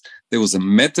priest, there was a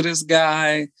Methodist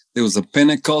guy, there was a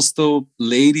Pentecostal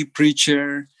lady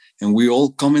preacher, and we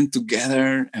all coming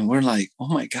together and we're like, oh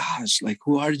my gosh, like,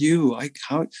 who are you?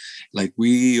 Like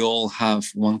we all have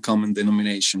one common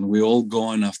denomination. We all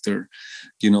going after,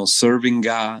 serving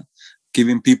God,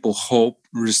 giving people hope,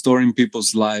 restoring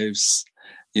people's lives,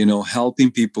 helping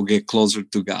people get closer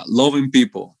to God, loving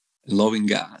people, loving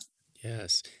God.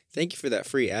 Yes. Thank you for that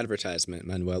free advertisement,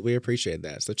 Manuel. We appreciate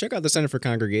that. So check out the Center for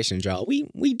Congregations, y'all.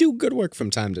 We do good work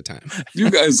from time to time. You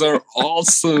guys are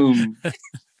awesome.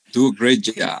 Do a great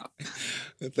job.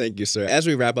 Thank you, sir. As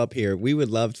we wrap up here, we would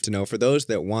love to know, for those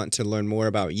that want to learn more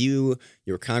about you,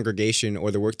 your congregation,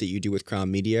 or the work that you do with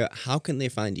Crown Media, how can they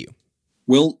find you?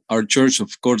 Well, our church,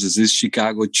 of course, is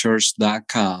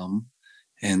chicagochurch.com.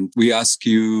 And we ask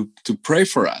you to pray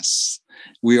for us.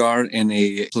 We are in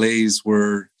a place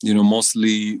where,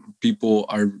 mostly people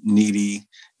are needy,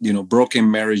 broken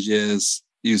marriages.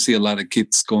 You see a lot of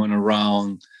kids going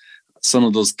around. Some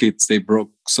of those kids, they broke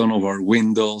some of our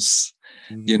windows.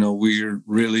 Mm-hmm. We're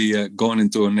really going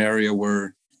into an area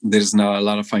where there's not a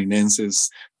lot of finances.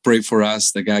 Pray for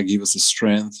us that God give us the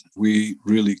strength. We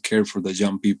really care for the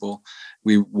young people.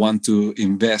 We want to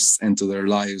invest into their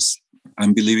lives.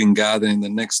 I'm believing God that in the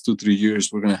next 2-3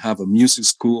 years, we're going to have a music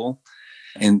school.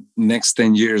 And next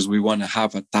 10 years, we want to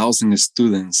have 1,000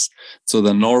 students. So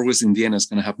the Northwest Indiana is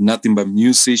going to have nothing but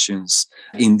musicians.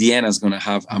 Indiana is going to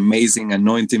have amazing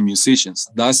anointed musicians.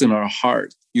 That's in our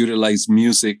heart, utilize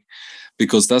music,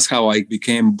 because that's how I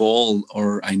became bold,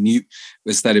 or I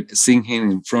started singing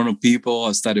in front of people.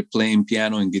 I started playing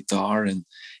piano and guitar. And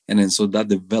then so that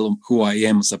developed who I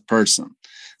am as a person.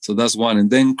 So that's one.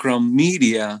 And then Crown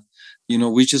Media,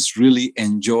 we just really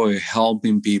enjoy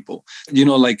helping people.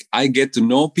 Like I get to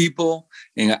know people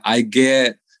and I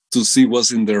get to see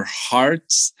what's in their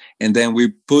hearts. And then we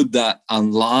put that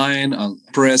online,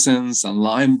 presence,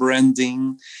 online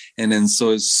branding. And then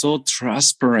so it's so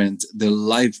transparent, the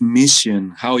life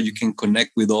mission, how you can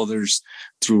connect with others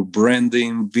through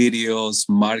branding, videos,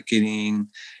 marketing.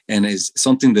 And it's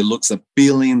something that looks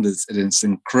appealing, it's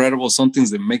incredible, something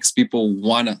that makes people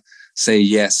want to say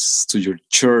yes to your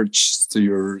church,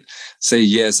 say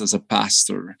yes as a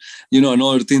pastor.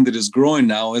 Another thing that is growing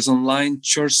now is online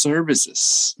church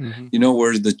services,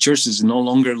 where the church is no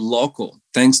longer local.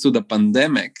 Thanks to the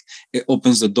pandemic, it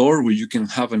opens the door where you can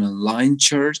have an online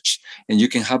church and you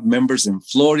can have members in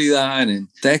Florida and in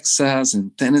Texas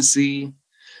and Tennessee.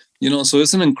 So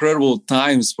it's an incredible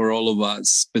times for all of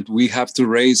us, but we have to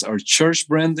raise our church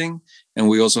branding and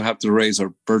we also have to raise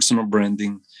our personal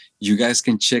branding. You guys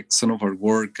can check some of our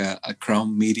work at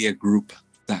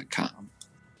crownmediagroup.com.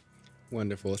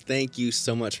 Wonderful. Thank you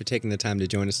so much for taking the time to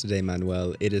join us today,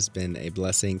 Manuel. It has been a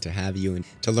blessing to have you and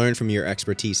to learn from your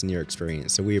expertise and your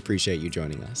experience. So we appreciate you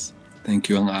joining us. Thank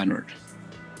you. I'm honored.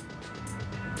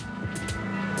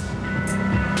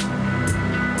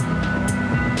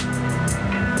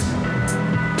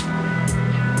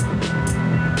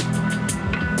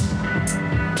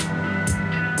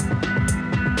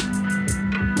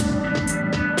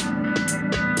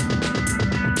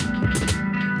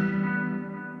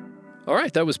 All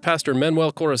right, that was Pastor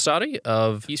Manuel Corazzato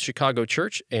of East Chicago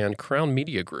Church and Crown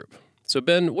Media Group. So,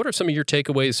 Ben, what are some of your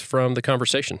takeaways from the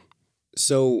conversation?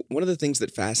 So one of the things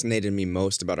that fascinated me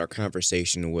most about our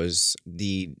conversation was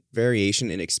the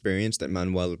variation in experience that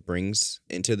Manuel brings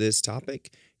into this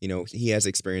topic. He has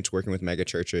experience working with mega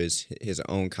churches. His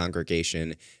own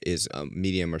congregation is a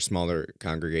medium or smaller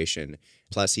congregation.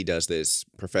 Plus, he does this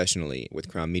professionally with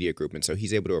Crown Media Group. And so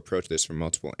he's able to approach this from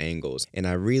multiple angles. And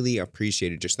I really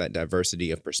appreciated just that diversity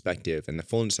of perspective and the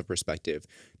fullness of perspective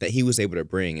that he was able to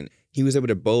bring. And he was able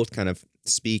to both kind of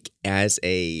speak as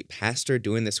a pastor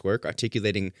doing this work,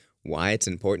 articulating why it's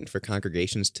important for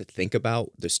congregations to think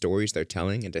about the stories they're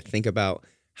telling and to think about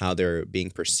how they're being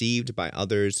perceived by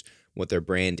others, what their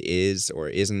brand is or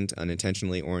isn't,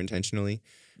 unintentionally or intentionally.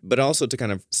 but also to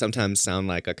kind of sometimes sound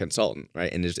like a consultant,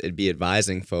 right? And it'd be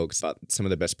advising folks about some of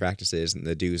the best practices and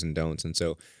the do's and don'ts. And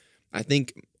so I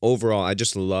think overall, I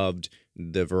just loved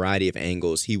the variety of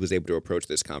angles he was able to approach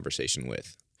this conversation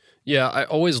with. Yeah, I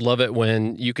always love it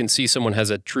when you can see someone has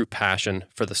a true passion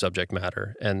for the subject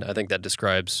matter. And I think that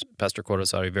describes Pastor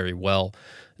Cortazari very well,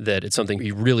 that it's something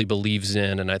he really believes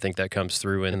in. And I think that comes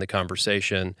through in the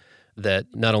conversation, that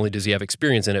not only does he have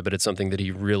experience in it, but it's something that he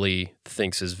really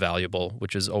thinks is valuable,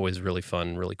 which is always really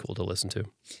fun, really cool to listen to.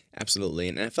 Absolutely.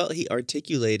 And I felt he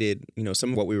articulated,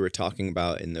 some of what we were talking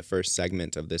about in the first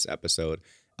segment of this episode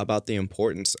about the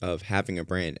importance of having a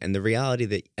brand and the reality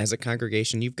that as a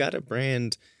congregation, you've got a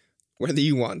brand whether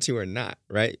you want to or not,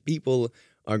 right? People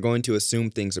are going to assume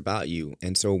things about you.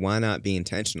 And so why not be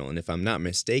intentional? And if I'm not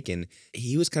mistaken,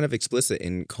 he was kind of explicit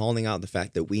in calling out the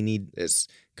fact that we need, as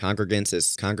congregants,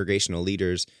 as congregational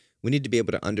leaders, we need to be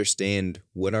able to understand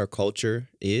what our culture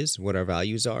is, what our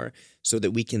values are, so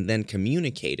that we can then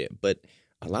communicate it. But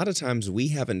a lot of times we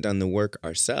haven't done the work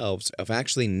ourselves of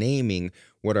actually naming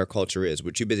what our culture is.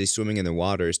 We're too busy swimming in the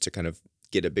waters to kind of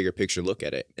get a bigger picture look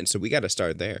at it. And so we got to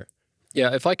start there.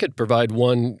 Yeah, if I could provide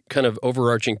one kind of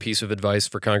overarching piece of advice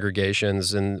for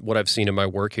congregations and what I've seen in my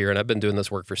work here, and I've been doing this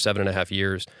work for 7.5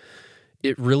 years,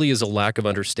 it really is a lack of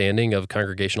understanding of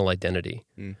congregational identity.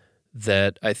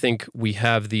 That I think we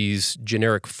have these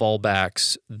generic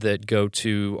fallbacks that go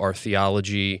to our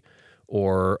theology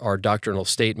or our doctrinal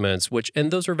statements, and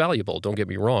those are valuable, don't get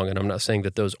me wrong, and I'm not saying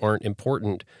that those aren't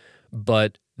important,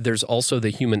 but there's also the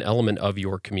human element of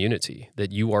your community,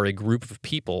 that you are a group of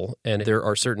people and there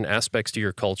are certain aspects to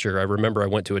your culture. I remember I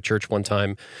went to a church one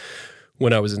time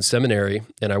when I was in seminary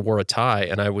and I wore a tie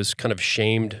and I was kind of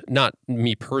shamed, not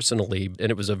me personally, and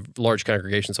it was a large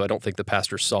congregation, so I don't think the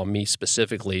pastor saw me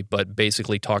specifically, but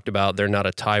basically talked about they're not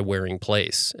a tie-wearing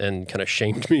place and kind of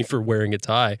shamed me for wearing a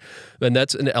tie. And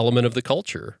that's an element of the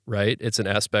culture, right? It's an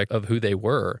aspect of who they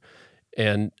were.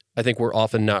 And I think we're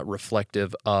often not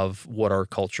reflective of what our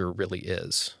culture really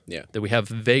is. Yeah. That we have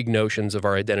vague notions of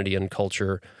our identity and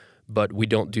culture, but we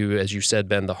don't do, as you said,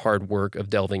 Ben, the hard work of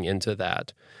delving into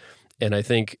that. And I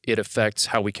think it affects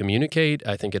how we communicate.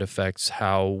 I think it affects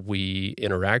how we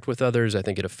interact with others. I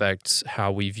think it affects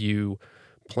how we view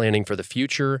planning for the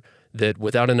future, that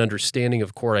without an understanding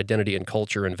of core identity and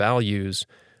culture and values,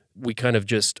 we kind of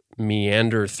just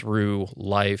meander through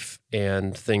life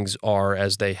and things are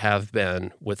as they have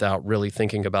been without really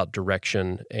thinking about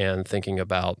direction and thinking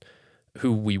about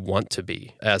who we want to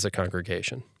be as a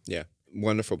congregation. Yeah,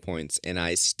 wonderful points. And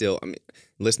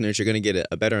listeners, you're going to get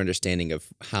a better understanding of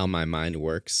how my mind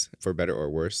works, for better or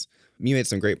worse. You made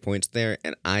some great points there,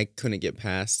 and I couldn't get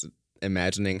past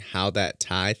imagining how that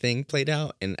tie thing played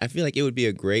out, and I feel like it would be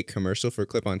a great commercial for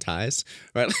clip-on ties,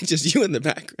 right? Like just you in the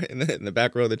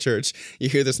back row of the church, you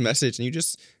hear this message and you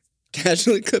just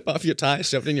casually clip off your tie,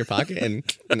 shove it in your pocket, and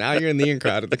now you're in the in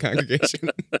crowd of the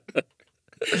congregation.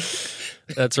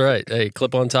 That's right. Hey,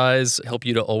 clip-on ties help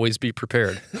you to always be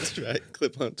prepared. That's right.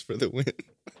 Clip-ons for the win.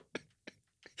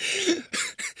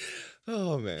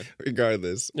 Oh man!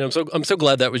 Regardless, I'm so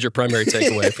glad that was your primary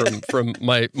takeaway from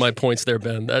my points there,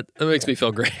 Ben. That makes me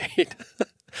feel great.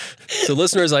 So,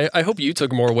 listeners, I hope you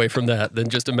took more away from that than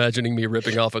just imagining me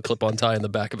ripping off a clip-on tie in the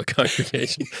back of a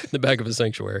congregation, the back of a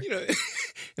sanctuary.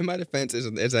 In my defense,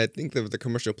 as I think of the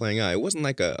commercial playing out, it wasn't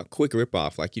like a quick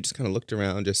rip-off. Like you just kind of looked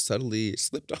around, just subtly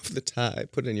slipped off the tie,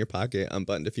 put it in your pocket,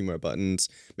 unbuttoned a few more buttons,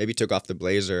 maybe took off the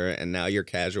blazer, and now you're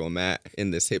casual Matt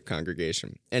in this hip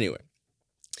congregation. Anyway.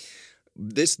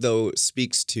 This, though,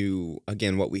 speaks to,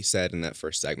 again, what we said in that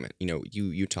first segment.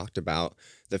 You talked about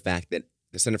the fact that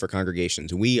the Center for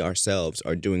Congregations, we ourselves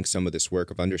are doing some of this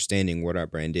work of understanding what our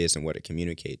brand is and what it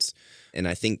communicates. And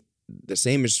I think the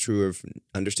same is true of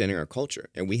understanding our culture.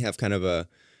 And we have kind of a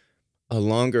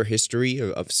longer history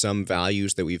of some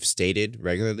values that we've stated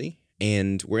regularly.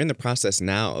 And we're in the process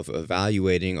now of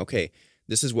evaluating, okay,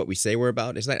 this is what we say we're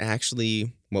about. Is that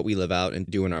actually what we live out and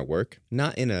do in our work?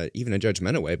 Not in even a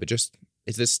judgmental way, but just,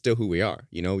 is this still who we are?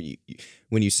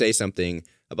 When you say something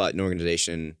about an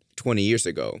organization 20 years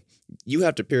ago, you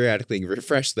have to periodically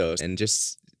refresh those and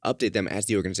just update them as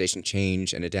the organization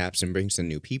changes and adapts and brings in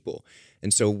new people.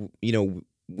 And so,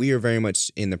 we are very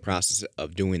much in the process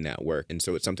of doing that work. And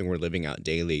so it's something we're living out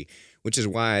daily, which is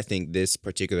why I think this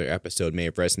particular episode may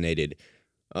have resonated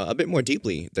a bit more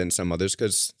deeply than some others,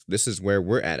 because this is where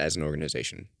we're at as an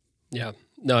organization. Yeah,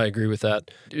 no, I agree with that.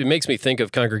 It makes me think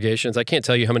of congregations. I can't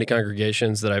tell you how many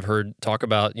congregations that I've heard talk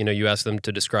about, you ask them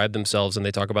to describe themselves and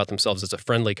they talk about themselves as a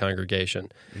friendly congregation.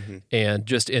 Mm-hmm. And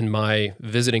just in my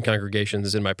visiting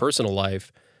congregations in my personal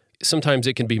life, sometimes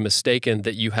it can be mistaken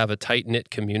that you have a tight-knit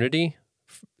community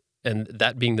and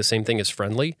that being the same thing as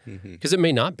friendly, because it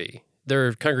may not be. There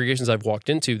are congregations I've walked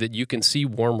into that you can see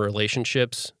warm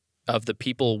relationships of the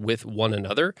people with one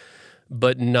another,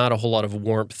 but not a whole lot of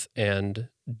warmth and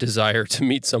desire to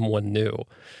meet someone new.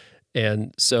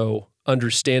 And so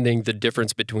understanding the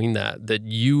difference between that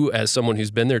you as someone who's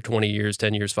been there 20 years,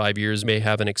 10 years, 5 years may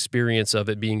have an experience of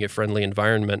it being a friendly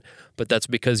environment, but that's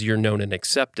because you're known and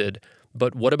accepted.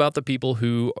 But what about the people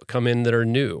who come in that are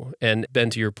new? And Ben,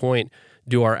 to your point,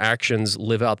 do our actions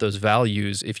live out those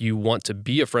values? If you want to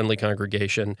be a friendly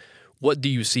congregation, what do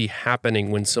you see happening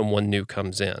when someone new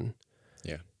comes in?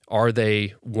 Yeah. Are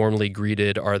they warmly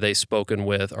greeted? Are they spoken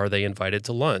with? Are they invited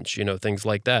to lunch? Things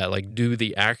like that. Like, do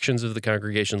the actions of the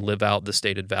congregation live out the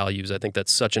stated values? I think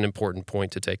that's such an important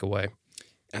point to take away.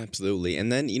 Absolutely.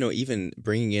 And then, even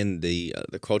bringing in the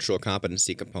cultural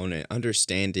competency component,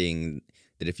 understanding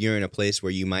that if you're in a place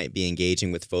where you might be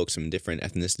engaging with folks from different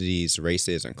ethnicities,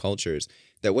 races, and cultures,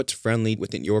 that what's friendly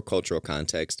within your cultural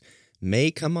context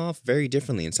may come off very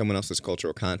differently in someone else's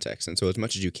cultural context. And so as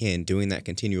much as you can, doing that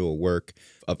continual work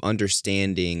of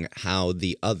understanding how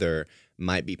the other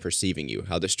might be perceiving you,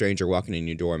 how the stranger walking in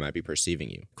your door might be perceiving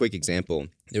you. Quick example,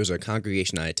 there was a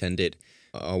congregation I attended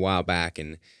a while back,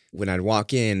 and when I'd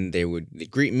walk in, they'd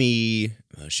greet me,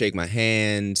 shake my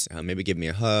hand, maybe give me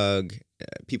a hug.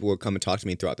 People would come and talk to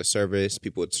me throughout the service.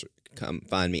 People would come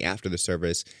find me after the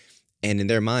service. And in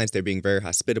their minds, they're being very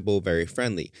hospitable, very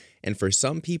friendly. And for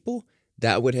some people,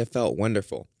 that would have felt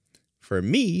wonderful. For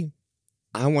me,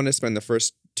 I want to spend the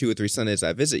first 2 or 3 Sundays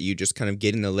I visit you just kind of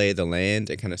getting the lay of the land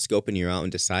and kind of scoping you out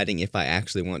and deciding if I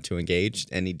actually want to engage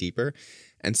any deeper.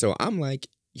 And so I'm like,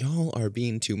 y'all are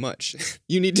being too much.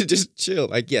 You need to just chill.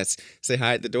 Like, yes, say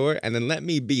hi at the door and then let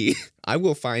me be. I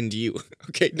will find you.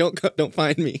 Okay, don't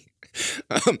find me.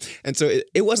 And so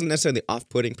it wasn't necessarily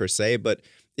off-putting per se, but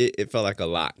it felt like a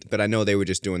lot. But I know they were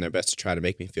just doing their best to try to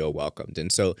make me feel welcomed. And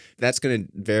so that's going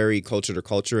to vary culture to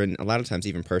culture, and a lot of times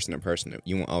even person to person.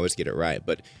 You won't always get it right,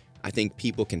 but I think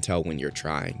people can tell when you're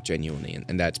trying genuinely,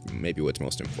 and that's maybe what's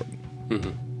most important.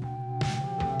 Mm-hmm.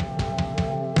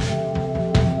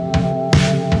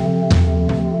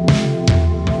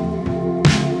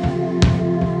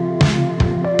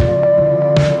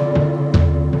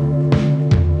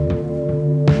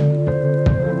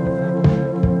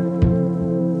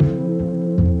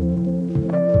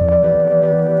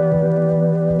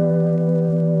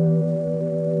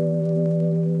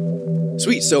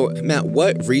 Sweet. So, Matt,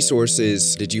 what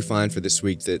resources did you find for this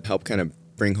week that help kind of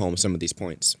bring home some of these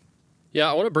points? Yeah,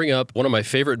 I want to bring up one of my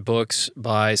favorite books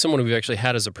by someone we've actually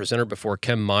had as a presenter before,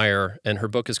 Kim Meyer, and her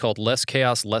book is called Less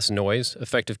Chaos, Less Noise,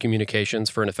 Effective Communications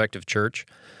for an Effective Church.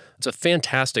 It's a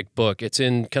fantastic book. It's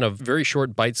in kind of very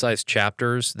short bite-sized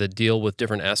chapters that deal with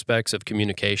different aspects of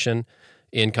communication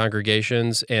in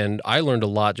congregations, and I learned a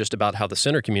lot just about how the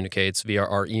center communicates via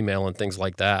our email and things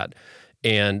like that.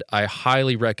 And I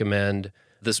highly recommend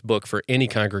this book for any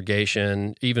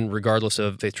congregation, even regardless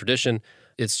of faith tradition.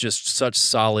 It's just such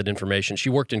solid information. She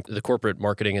worked in the corporate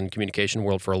marketing and communication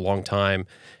world for a long time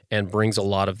and brings a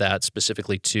lot of that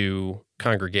specifically to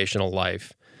congregational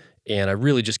life. And I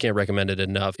really just can't recommend it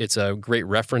enough. It's a great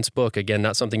reference book. Again,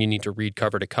 not something you need to read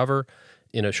cover to cover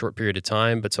in a short period of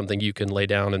time, but something you can lay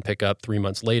down and pick up 3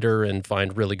 months later and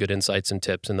find really good insights and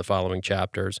tips in the following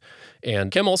chapters.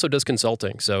 And Kim also does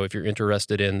consulting. So if you're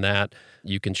interested in that,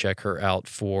 you can check her out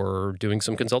for doing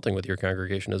some consulting with your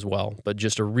congregation as well. But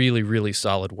just a really, really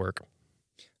solid work.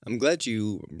 I'm glad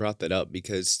you brought that up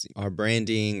because our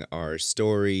branding, our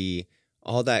story,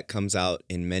 all that comes out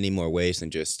in many more ways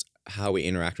than just how we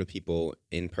interact with people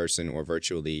in person or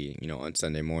virtually, on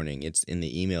Sunday morning. It's in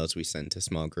the emails we send to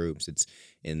small groups. It's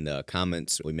in the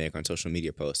comments we make on social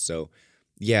media posts. So,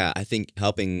 yeah, I think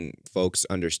helping folks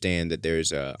understand that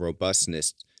there's a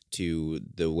robustness to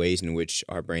the ways in which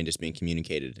our brand is being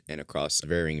communicated and across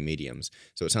varying mediums.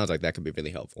 So it sounds like that could be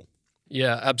really helpful.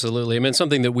 Yeah, absolutely. I mean,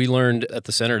 something that we learned at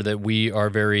the center that we are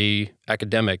very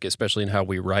academic, especially in how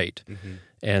we write. Mm-hmm.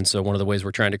 And so one of the ways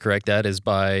we're trying to correct that is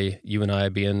by you and I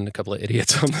being a couple of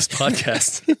idiots on this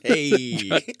podcast.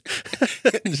 Hey.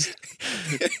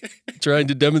 Trying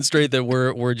to demonstrate that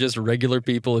we're just regular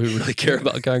people who really care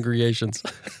about congregations.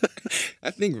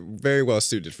 I think very well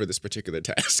suited for this particular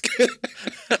task.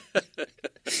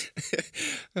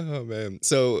 Oh, man.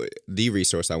 So the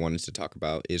resource I wanted to talk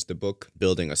about is the book,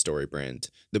 Building a Story Brand.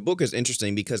 The book is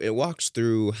interesting because it walks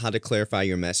through how to clarify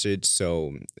your message.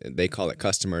 So they call it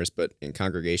customers, but in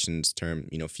congregations term,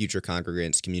 future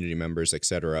congregants, community members,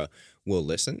 etc., will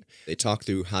listen. They talk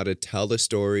through how to tell a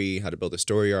story, how to build a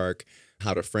story arc,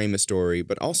 how to frame a story,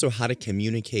 but also how to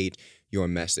communicate your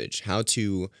message, how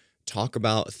to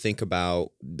think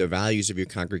about the values of your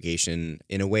congregation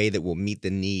in a way that will meet the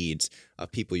needs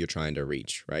of people you're trying to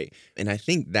reach, right? And I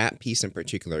think that piece in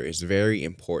particular is very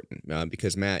important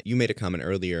because, Matt, you made a comment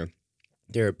earlier.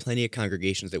 There are plenty of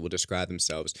congregations that will describe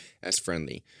themselves as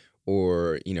friendly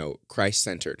or,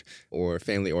 Christ-centered or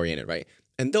family-oriented, right?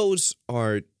 And those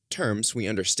are terms we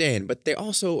understand, but they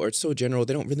also are so general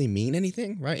they don't really mean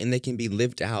anything, right? And they can be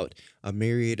lived out a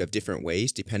myriad of different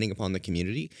ways depending upon the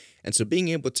community. And so being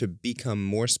able to become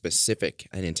more specific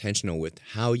and intentional with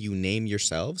how you name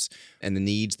yourselves and the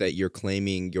needs that you're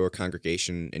claiming your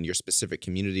congregation and your specific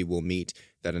community will meet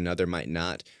that another might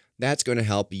not, that's going to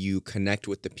help you connect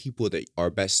with the people that are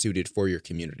best suited for your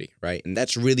community, right? And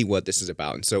that's really what this is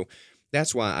about. And so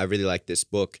that's why I really like this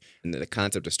book and the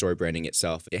concept of story branding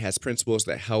itself. It has principles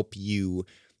that help you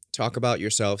talk about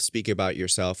yourself, speak about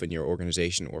yourself and your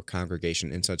organization or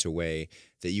congregation in such a way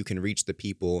that you can reach the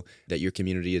people that your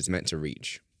community is meant to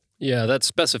reach. Yeah, that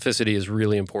specificity is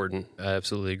really important. I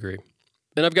absolutely agree.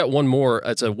 And I've got one more.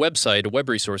 It's a website, a web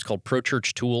resource called Pro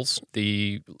Church Tools.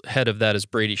 The head of that is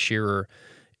Brady Shearer.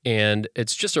 And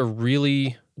it's just a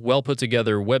really well put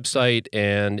together website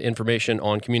and information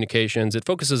on communications. It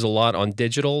focuses a lot on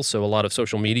digital, so a lot of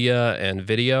social media and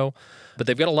video, but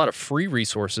they've got a lot of free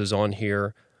resources on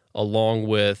here along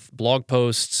with blog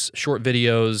posts, short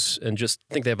videos, and just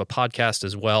I think they have a podcast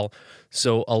as well.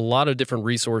 So a lot of different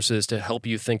resources to help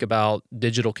you think about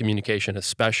digital communication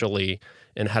especially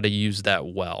and how to use that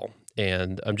well.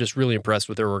 And I'm just really impressed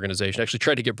with their organization. I actually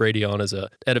tried to get Brady on as an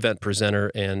event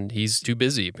presenter, and he's too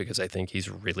busy because I think he's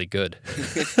really good.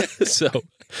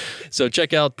 So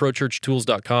check out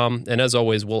prochurchtools.com. And as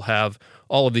always, we'll have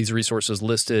all of these resources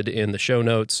listed in the show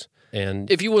notes.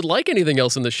 And if you would like anything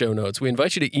else in the show notes, we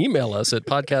invite you to email us at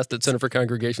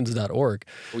podcast@centerforcongregations.org.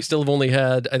 We still have only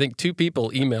had, I think, 2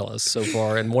 people email us so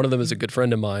far, and one of them is a good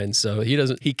friend of mine, so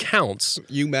he counts.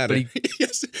 You matter.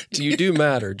 Yes. You do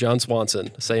matter, John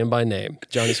Swanson. Say him by name.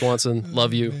 Johnny Swanson,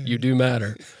 love you. You do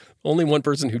matter. Only one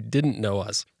person who didn't know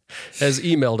us has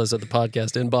emailed us at the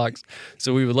podcast inbox.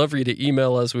 So we would love for you to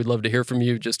email us. We'd love to hear from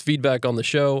you. Just feedback on the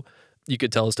show. You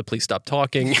could tell us to please stop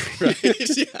talking. Right.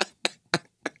 Yeah.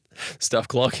 Stop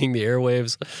clogging the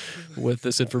airwaves with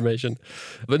this information.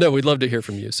 But no, we'd love to hear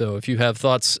from you. So if you have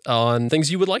thoughts on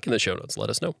things you would like in the show notes,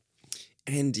 let us know.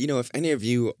 And, if any of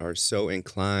you are so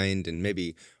inclined and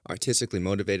maybe artistically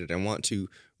motivated and want to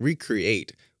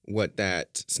recreate what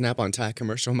that Snap-on tie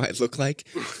commercial might look like,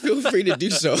 feel free to do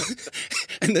so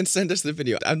and then send us the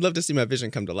video. I'd love to see my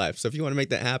vision come to life. So if you want to make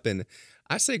that happen,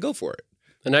 I say go for it.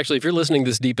 And actually, if you're listening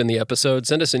this deep in the episode,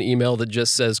 send us an email that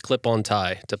just says clip on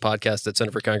tie to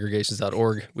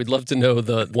podcast@centerforcongregations.org. We'd love to know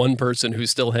the one person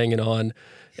who's still hanging on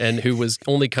and who was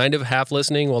only kind of half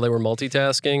listening while they were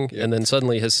multitasking and then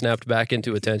suddenly has snapped back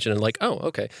into attention and like, oh,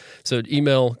 okay. So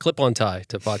email clip on tie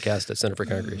to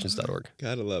podcast@centerforcongregations.org.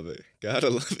 Gotta love it.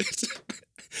 Gotta love it.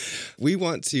 We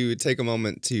want to take a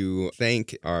moment to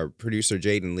thank our producer,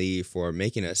 Jaden Lee, for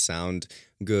making us sound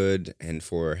good and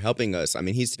for helping us. I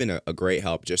mean, he's been a great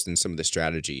help just in some of the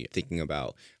strategy, thinking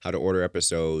about how to order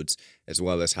episodes as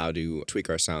well as how to tweak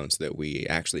our sound so that we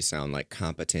actually sound like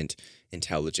competent,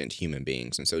 intelligent human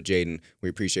beings. And so, Jaden, we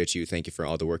appreciate you. Thank you for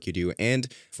all the work you do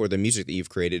and for the music that you've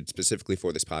created specifically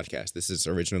for this podcast. This is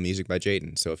original music by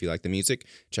Jaden. So if you like the music,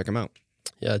 check him out.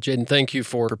 Yeah, Jaden, thank you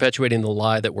for perpetuating the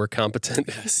lie that we're competent.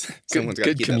 Yes. Someone's got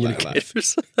to keep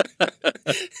communicators. That lie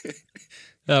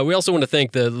alive. We also want to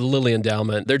thank the Lilly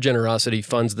Endowment. Their generosity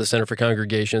funds the Center for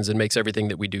Congregations and makes everything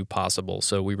that we do possible.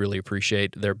 So we really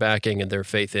appreciate their backing and their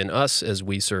faith in us as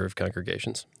we serve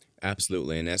congregations.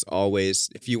 Absolutely. And as always,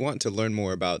 if you want to learn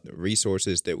more about the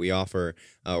resources that we offer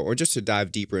or just to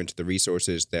dive deeper into the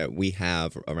resources that we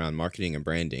have around marketing and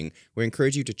branding, we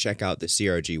encourage you to check out the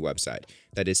CRG website.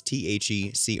 That is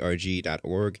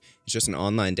thecrg.org. It's just an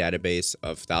online database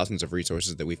of thousands of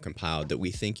resources that we've compiled that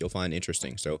we think you'll find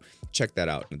interesting. So check that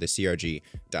out,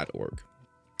 thecrg.org.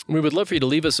 We would love for you to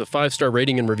leave us a 5-star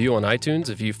rating and review on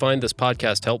iTunes. If you find this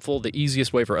podcast helpful, the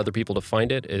easiest way for other people to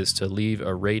find it is to leave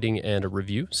a rating and a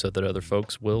review so that other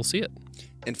folks will see it.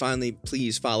 And finally,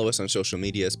 please follow us on social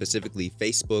media, specifically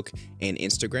Facebook and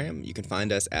Instagram. You can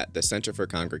find us at the Center for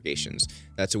Congregations.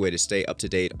 That's a way to stay up to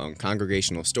date on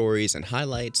congregational stories and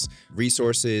highlights,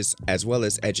 resources, as well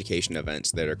as education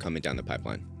events that are coming down the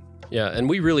pipeline. Yeah, and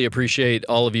we really appreciate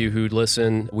all of you who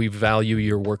listen. We value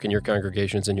your work in your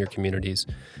congregations and your communities,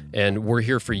 and we're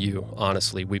here for you,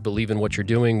 honestly. We believe in what you're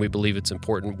doing. We believe it's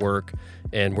important work,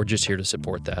 and we're just here to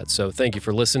support that. So thank you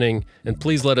for listening, and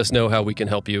please let us know how we can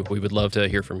help you. We would love to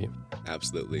hear from you.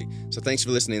 Absolutely. So thanks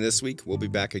for listening this week. We'll be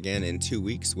back again in 2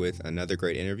 weeks with another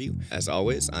great interview. As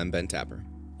always, I'm Ben Tapper.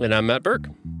 And I'm Matt Burke.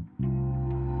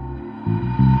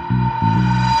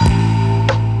 you.